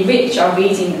greatly enrich our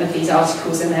reading of these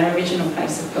articles in their original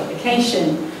place of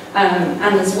publication.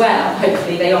 And as well,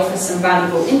 hopefully, they offer some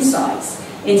valuable insights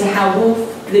into how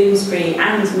Woolf, Bloomsbury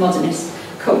and Modernist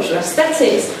cultural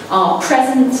aesthetics are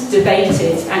present,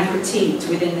 debated and critiqued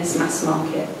within this mass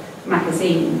market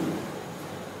magazine.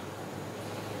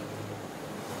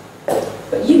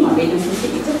 But you might read them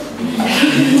completely differently.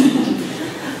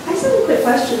 I just have a quick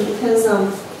question, because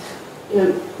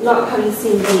not having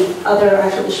seen the other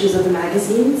actual issues of the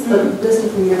magazines, but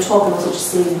listening from your talk and also just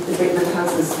seeing the Great Men's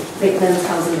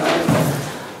Houses article,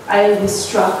 I was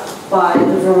struck by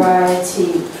the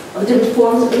variety of different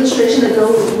forms of illustration that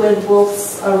go with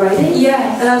Woolf's writing.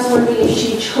 Yeah. And I was wondering if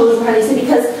she chose variety,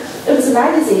 because it was a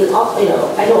magazine,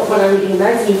 I know when I'm reading a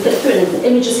magazine, you flip through it and the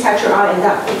images catch your eye, and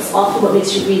that's often what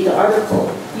makes you read the article.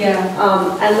 Yeah.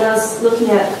 And when I was looking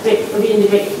at reading the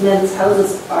Great Men's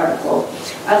Houses article,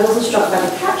 I was also struck by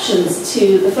the captions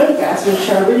to the photographs, which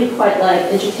are really quite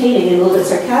entertaining and a little bit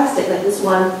sarcastic, like this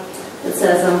one that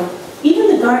says,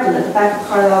 even the garden at the back of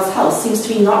Carlyle's house seems to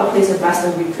be not a place of rest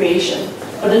and recreation,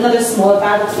 but another small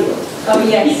battlefield. Oh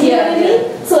yes, you know what I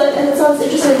mean? So, and it sounds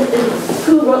interesting in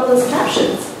who wrote those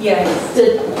captions. Yes.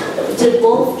 Did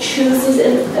Woolf choose these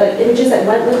images that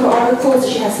went with her articles?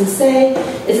 Did she have some say?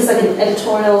 Is this like an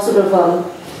editorial sort of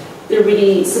they're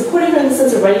really supporting her in the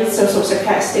sense of writing sort of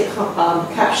sarcastic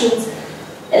captions,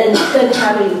 and then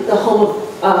having the home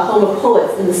of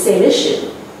poets in the same issue.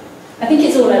 I think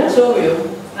it's all editorial.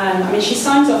 I mean, she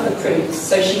signs off her proofs,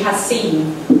 so she has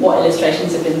seen what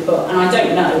illustrations have been put, and I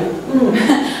don't know.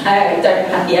 I don't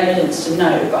have the evidence to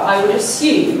know, but I would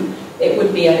assume it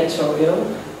would be editorial.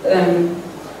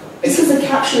 Because the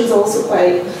captions also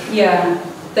quite... Yeah,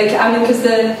 I mean, because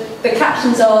the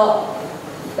captions are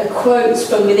quotes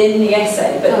from within the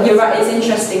essay, but you're right, it's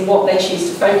interesting what they choose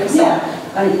to focus on.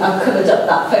 I mean, I've covered up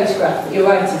that photograph, but you're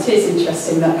right, it is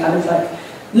interesting, that kind of like,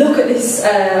 look at this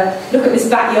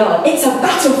backyard, it's a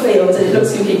battlefield, and it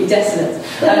looks completely desolate.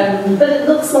 But it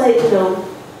looks like, you know,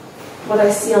 what I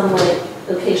see on my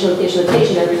location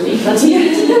every week on TV. Do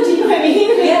you know what I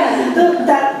mean? Yeah.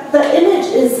 The image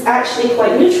is actually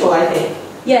quite neutral, I think.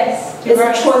 Yes. It's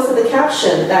the choice of the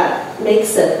caption that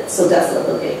makes it so desolate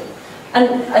looking.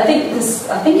 And I think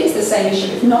it's the same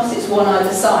issue, if not it's one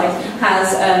either side,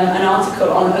 has an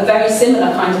article on a very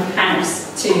similar kind of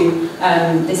house to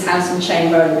this house in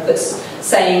Chain Road that's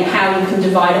saying how you can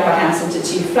divide up a house into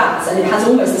 2 flats, and it has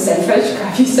almost the same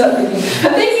photograph. You start thinking, I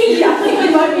think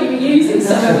they might be reusing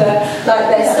some of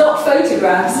their stock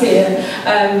photographs here.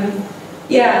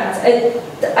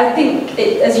 I think,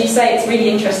 as you say, it's really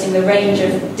interesting, the range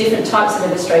of different types of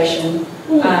illustration,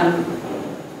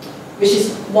 which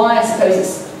is why I suppose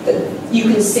it's that you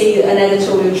can see that an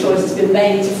editorial choice has been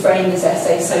made to frame this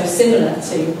essay so similar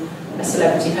to a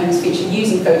celebrity homes feature,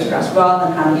 using photographs rather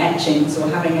than having etchings or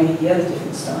having any of the other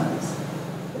different styles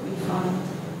that we find.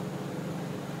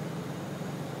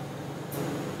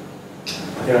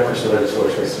 I think that question of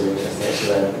editorial choice is really interesting, actually,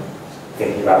 then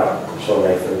thinking about Sean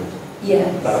Nathan.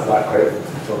 That quote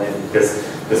from Sean Nathan,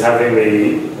 because having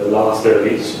the last bit of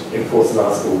each important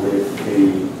article with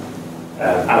the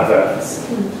adverts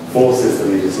forces the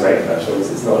reader to make that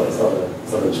choice. It's not a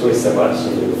choice so much.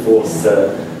 You're forced to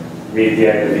read the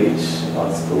end of each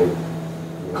article in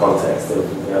the context of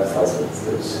the advertisements,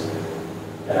 which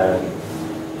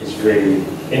is really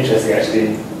interesting, actually,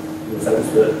 in the sense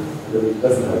that the reader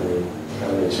doesn't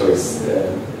have any choice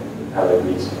in how they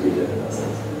read it in that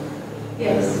sense.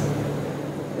 Yes.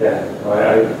 I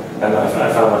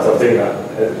found myself doing that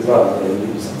as well. I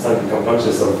mean, you suddenly become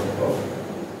conscious of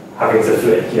having to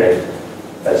flip,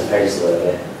 30 pages or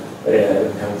whatever. But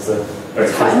it becomes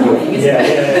it's quite annoying, isn't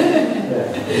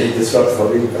it? It disrupts the whole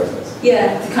reading process.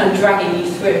 Yeah, to kind of dragging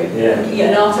you through. Yeah. You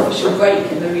get an artificial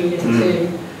break in the reading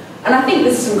too. And I think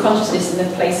there's some consciousness in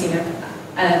the placing of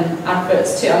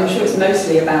adverts too. I'm sure it's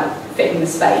mostly about fitting the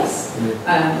space.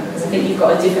 Because I think you've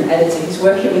got a different editor who's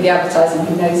working with the advertising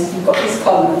who knows if you've got this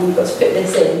column and you've got to fit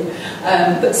this in.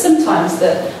 But sometimes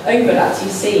the overlaps you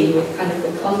see with kind of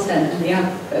the content and the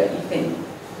advert, you think,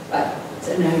 like, I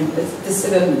don't know, there's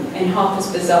sort of, in Harper's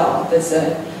Bazaar, there's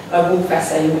a Woolf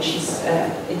essay in which she's,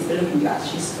 into the Looking Glass,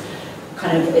 she's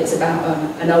kind of, it's about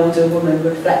an older woman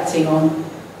reflecting on,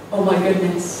 oh my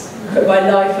goodness, look at my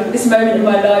life, look at this moment in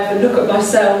my life, and look at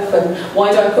myself, and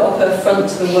why do I put up a front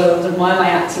to the world, and why am I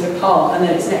acting a part? And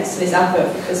then it's next to this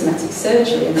advert for cosmetic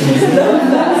surgery, and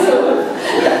that sort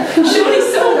of, surely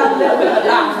someone had a little bit of a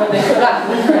laugh when they put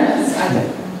that in the press. I don't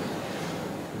know.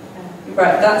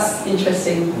 Right, that's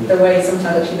interesting. The way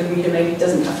sometimes actually the reader maybe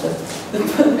doesn't have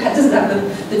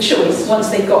the choice. Once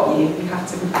they've got you, you have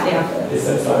to put the advert. It's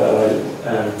like that. I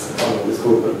can't remember what it's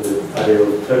called, but the idea of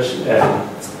push.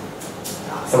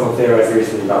 Someone theorised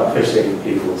recently about pushing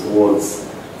people towards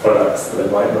products that they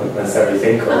might not necessarily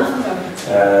think of,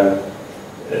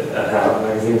 and how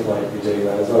magazines might be doing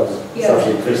that as well. It's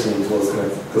actually pushing you towards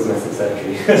cosmetic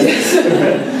surgery.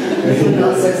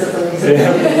 Not so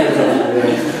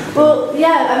Well,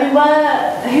 yeah, I mean,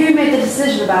 who made the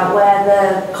decision about where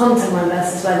the content went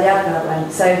versus where the advert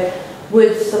went? So,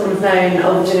 would someone have known,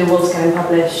 oh, Virginia Woolf's getting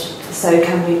published, so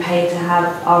can we pay to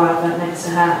have our advert next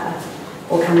to her?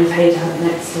 Or can we pay to have it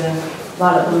next to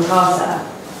Violet Bonham Carter?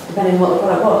 Depending on what the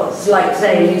product was. Like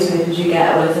today, in newspapers, you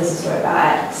get, well, if this is a story about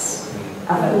X,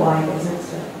 advert Y goes next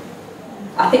to it.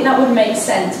 I think that would make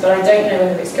sense, but I don't know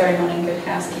whether it's going on in Good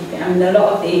Housekeeping. I mean, a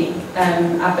lot of the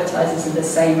advertisers are the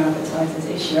same advertisers,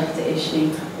 issue after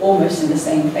issue, almost in the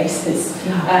same places.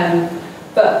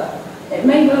 But it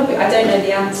may well be. I don't know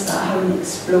the answer. I haven't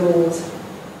explored.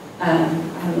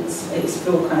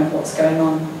 Kind of what's going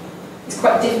on. It's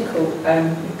quite difficult.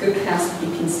 With Good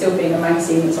Housekeeping still being a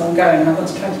magazine that's ongoing. I want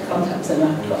to try to contact them,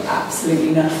 and I've got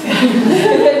absolutely nothing.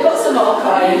 If they've got some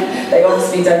archive, they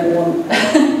obviously don't want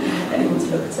anyone to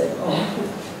look at it.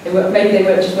 Maybe they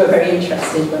just weren't very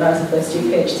interested when I was a first year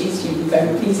PhD student,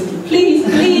 going repeatedly, please,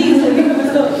 let me have a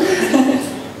look.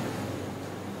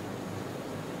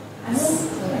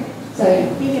 So,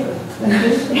 I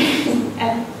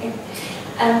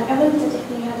wondered if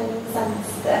you had any sense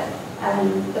that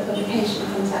the publication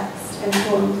context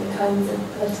informed the kinds of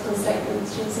political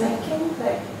statements she was making.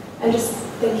 Like, I'm just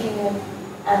thinking of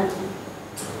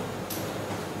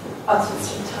artists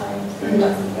from Time,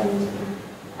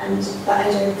 and that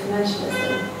idea of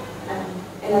commercialism.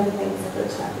 In other things I've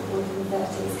looked at before in the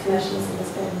 30s, commercialism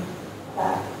has been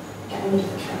about getting rid of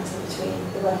the counter between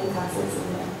the working classes and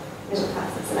the middle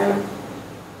classes.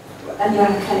 And you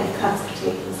have a kind of class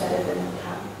critique instead of an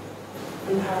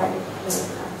empowering middle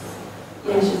class.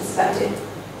 You know, she's perspective.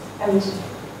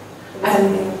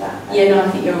 Anything of that. Yeah, no, I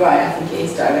think you're right. I think it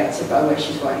is directed by where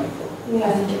she's writing for. Yeah.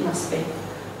 I think it must be.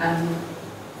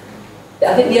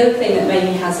 I think the other thing that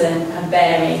maybe has a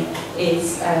bearing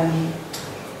is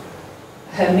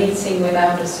her meeting with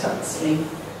Aldous Huxley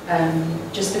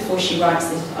just before she writes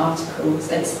these articles.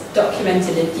 It's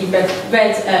documented. If you've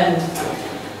read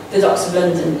The Docks of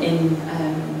London in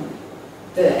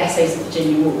the essays of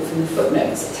Virginia Woolf, in the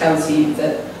footnotes, it tells you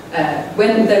that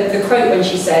when the quote when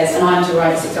she says, and I'm to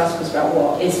write 6 articles about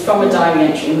what, is from a diary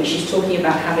entry in which she's talking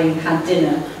about having had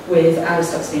dinner with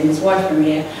Aldous Huxley and his wife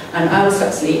Maria, and Aldous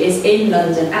Huxley is in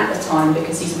London at the time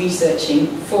because he's researching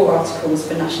 4 articles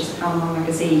for Nash's Pall Mall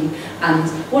magazine, and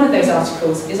one of those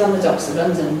articles is on the Docks of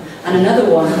London, and another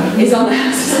one is on the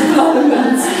Houses of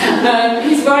Parliament.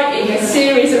 He's writing a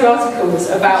series of articles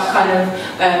about kind of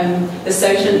the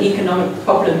social and economic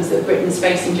problems that Britain's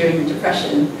facing during the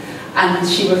Depression. And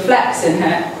she reflects in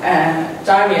her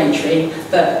diary entry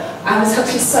that Aldous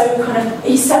Huxley's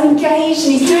he's so engaged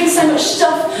and he's doing so much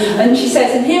stuff. And she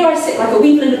says, and here I sit like a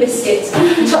weevil in a biscuit,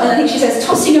 and I think she says,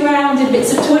 tossing around in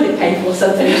bits of toilet paper or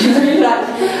something. And she's really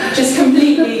just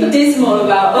completely dismal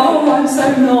about, oh, I'm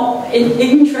so not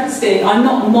interesting, I'm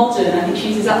not modern. I think she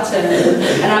uses that term,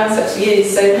 and Aldous Huxley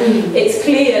is. So it's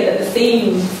clear that the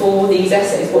theme for these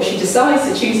essays, what she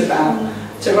decides to choose about,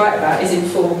 to write about, is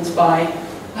informed by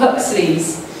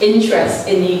Huxley's interest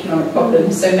in the economic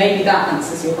problems, so maybe that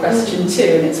answers your question too,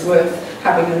 and it's worth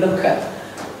having a look at.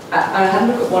 I had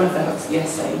a look at one of the Huxley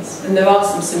essays, and there are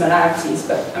some similarities,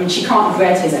 but I mean, she can't have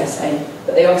read his essay,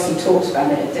 but they obviously talked about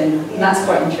it at dinner, and that's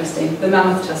quite interesting. The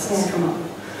mammoth tusks come up.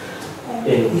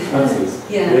 In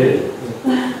Huxley's? Yeah. Really?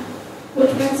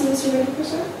 Which magazine is she reading for,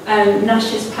 sir?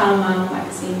 Nash's Pall Mall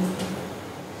magazine.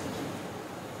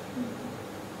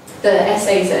 The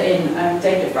essays are in,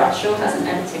 David Bradshaw has an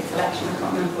edited collection, I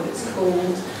can't remember what it's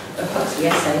called, of Huxley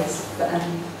essays, but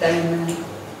they're in there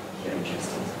if you're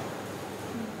interested.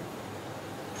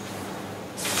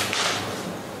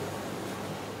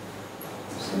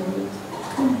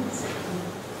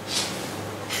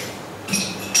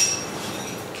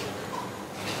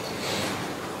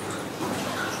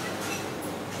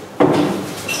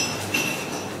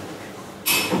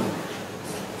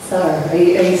 So, are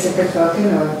you sick of talking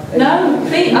or? No,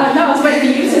 please. No, I was waiting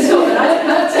for you to talk, and I didn't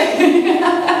have to.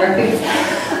 Perfect.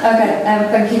 Okay,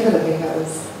 thank you for the looking. That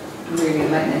was really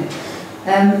enlightening.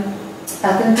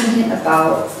 I've been thinking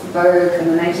about Vogue in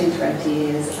the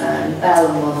 1920s and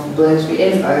Ellen Wolf and Bloomsbury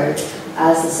in Vogue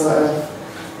as the sort of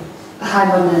high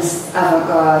modernist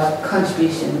avant-garde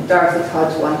contribution. Dorothy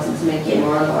Todd wanted to make it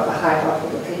more of a high-art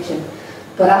publication.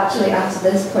 But actually, after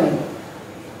this point,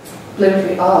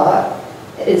 Bloomsbury art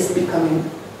is becoming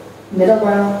middle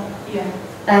brow. Yeah.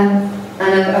 And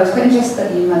I was quite interested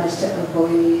that you managed to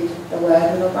avoid the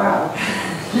word middle brow.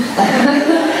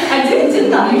 I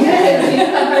didn't I? You did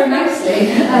that very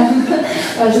nicely.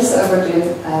 I was just sort of wondering,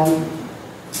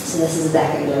 so this is a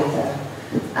decade later,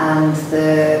 and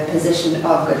the position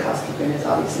of Good Housekeeping is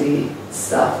obviously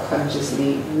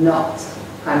self-consciously not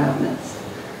high modernist.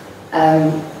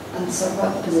 And so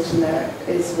what the position there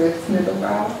is with middle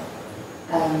brow?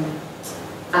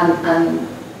 And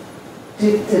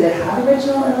do they have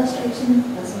original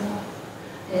illustration as well?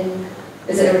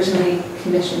 Is it originally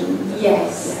commissioned?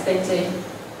 Yes, they do.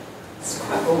 It's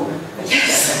quite boring, I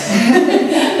guess.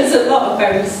 There's a lot of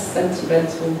very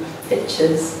sentimental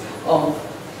pictures of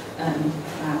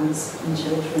flowers and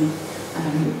children.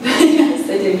 Yes,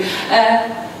 they do.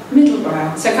 Middle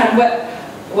brow. So kind of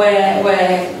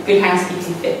where Good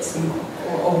Housekeeping fits,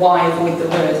 or why avoid the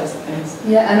word, I suppose.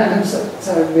 Yeah, and I'm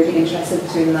sort of really interested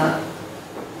between that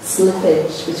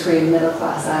slippage between middle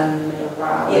class and middle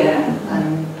brow. Yeah.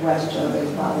 And where to draw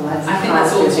those bottom lines. I think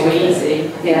that's all too easy.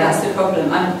 I think that's the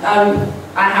problem.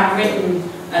 I have written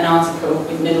an article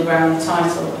with middle brow in the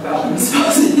title about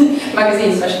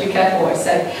magazines, so I should be careful what I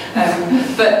say.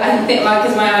 But I think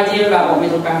because my idea about what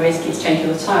middle brow is keeps changing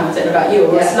all the time. I don't know about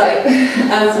yours.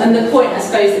 Yeah. And the point, I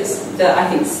suppose, that I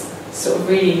think sort of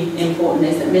really important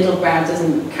is that middle brow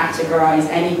doesn't categorise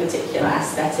any particular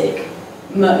aesthetic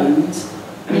mode.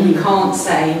 I I mean, you can't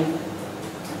say,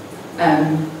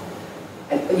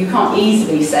 you can't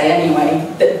easily say anyway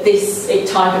that this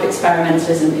type of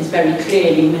experimentalism is very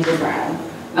clearly middle brow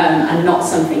and not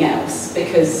something else,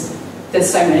 because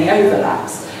there's so many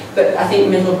overlaps. But I think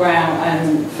middle brow,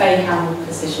 Faye Hamill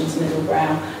positions middle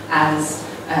brow as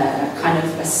kind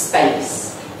of a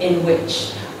space in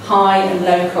which high and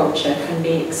low culture can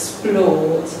be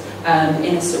explored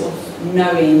in a sort of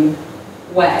knowing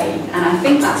way. And I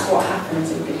think that's what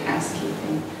happens in Good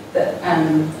Housekeeping, that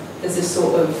there's a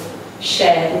sort of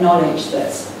shared knowledge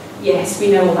that, yes,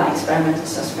 we know all that experimental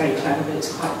stuff's very clever, but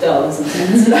it's quite dull, isn't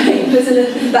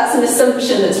it? That's an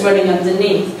assumption that's running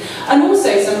underneath. And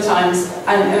also sometimes,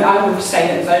 and I would say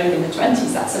that Vogue in the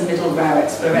 20s, that's a middle brow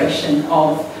exploration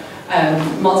of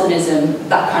modernism,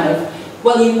 that kind of,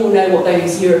 well, you all know what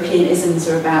those European isms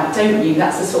are about, don't you?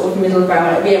 That's a sort of middle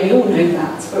brow, yeah, we all know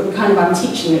that, but kind of I'm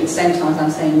teaching you at the same time as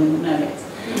I'm saying we all know it.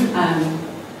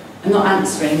 I'm not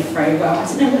answering it very well. I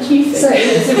don't know, what do you think? So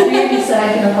it's a really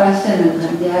circular question,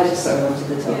 and yeah, I just sort of wanted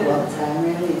to talk about the term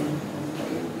really, and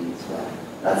what your views were.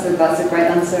 That's a great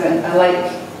answer, and I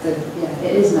like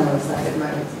it is now aesthetic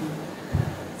mode.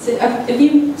 So have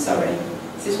you, sorry,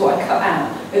 this is what I cut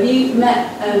out. Have you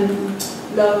met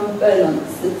Laura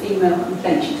Berlantz, the female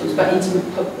complaint? She talks about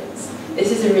intimate publics.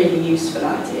 This is a really useful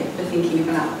idea for thinking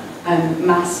about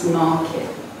mass market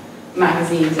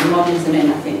magazines and modernism in,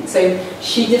 I think. So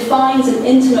she defines an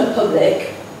intimate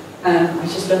public, I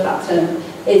just love that term,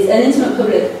 is an intimate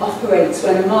public operates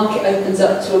when a market opens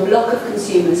up to a block of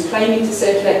consumers claiming to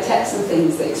circulate texts and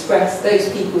things that express those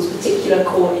people's particular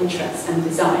core interests and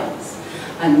desires.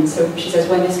 And so she says,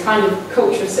 when this kind of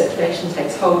culture of circulation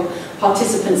takes hold,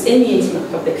 participants in the intimate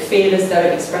public feel as though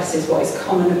it expresses what is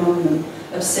common among them,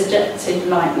 of subjective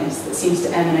likeness that seems to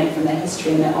emanate from their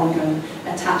history and their ongoing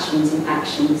attachments and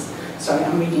actions. Sorry,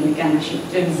 I'm reading again, I shouldn't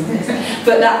be doing this.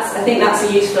 But I think that's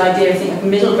a useful idea. I think of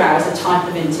middle brow as a type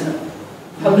of intimate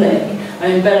public. I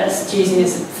mean, Berlantz using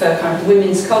this for kind of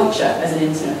women's culture as an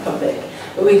intimate public.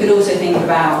 But we could also think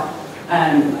about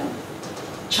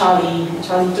Charlie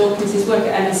Dawkins' work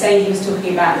at MSA. He was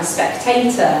talking about The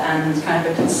Spectator and kind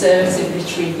of a conservative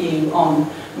literary view on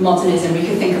modernism. We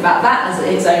could think about that as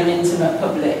its own intimate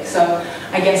public. So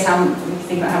I guess we can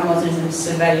think about how modernism is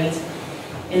surveyed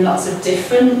in lots of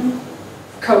different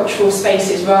cultural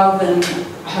spaces rather than a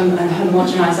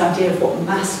homogenised idea of what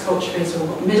mass culture is or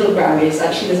what middle brow is.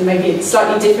 Actually, there's maybe a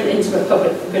slightly different intimate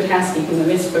public for Good Housekeeping than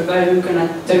there is for Vogue, and I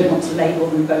don't want to label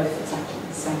them both exactly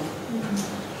the same.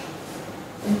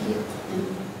 Thank you.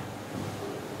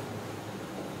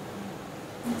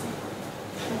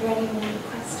 Are there any more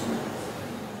questions?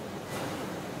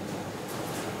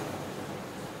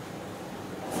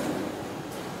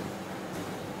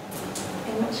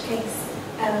 In which case,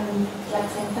 I'd like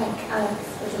to thank Alex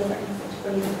for delivering such a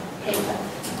brilliant paper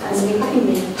and having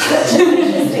me such an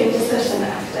interesting discussion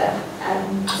after.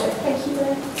 So thank you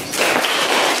very much.